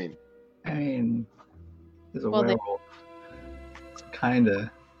 I mean, He's a Well, they- werewolf.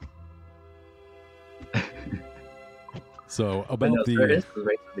 Kinda. so But about no, the... Sarkis is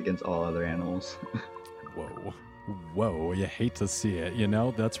racist against all other animals. Whoa, you hate to see it. You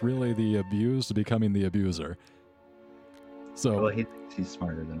know, that's really the abused becoming the abuser. So, Well, he thinks he's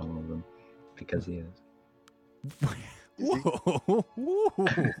smarter than all of them. Because he is. whoa,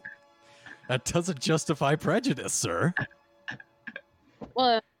 that doesn't justify prejudice, sir.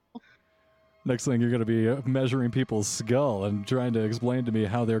 Well, Next thing, you're going to be measuring people's skull and trying to explain to me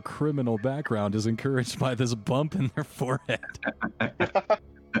how their criminal background is encouraged by this bump in their forehead.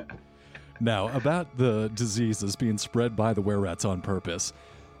 Now, about the diseases being spread by the were-rats on purpose.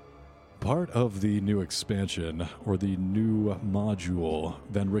 Part of the new expansion, or the new module,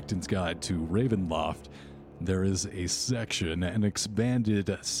 Van Richten's Guide to Ravenloft, there is a section, an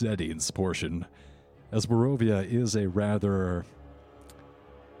expanded settings portion, as Barovia is a rather...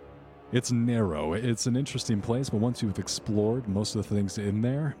 It's narrow. It's an interesting place, but once you've explored most of the things in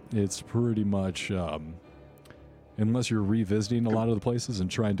there, it's pretty much, unless you're revisiting a lot of the places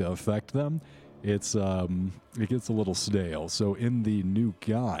and trying to affect them, it's it gets a little stale. So in the new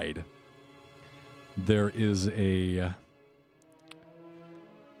guide, there is it's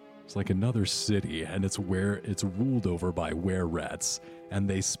like another city, and it's ruled over by were-rats, and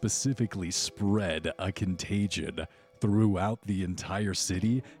they specifically spread a contagion throughout the entire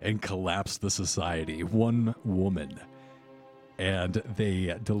city and collapse the society. One woman. And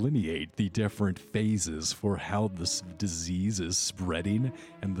they delineate the different phases for how this disease is spreading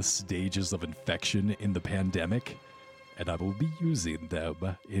and the stages of infection in the pandemic. And I will be using them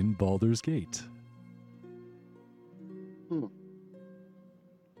in Baldur's Gate.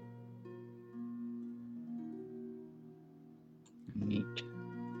 Neat.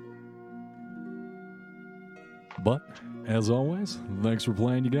 But, as always, thanks for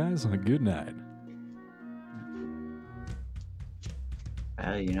playing, you guys. Good night.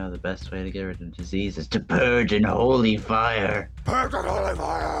 Well, you know the best way to get rid of disease is to purge in holy fire. Purge and holy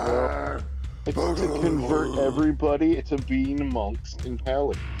fire! It's to convert everybody to being monks and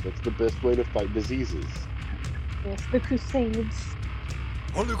paladins. That's the best way to fight diseases. Yes, the Crusades.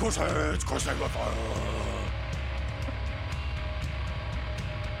 Holy crusades, crusade with fire!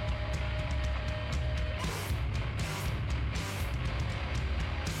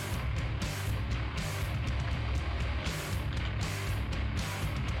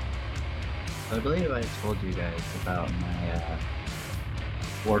 I believe I told you guys about my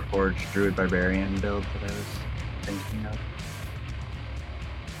Warforged Druid Barbarian build that I was thinking of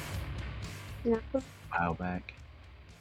Yeah. a while back.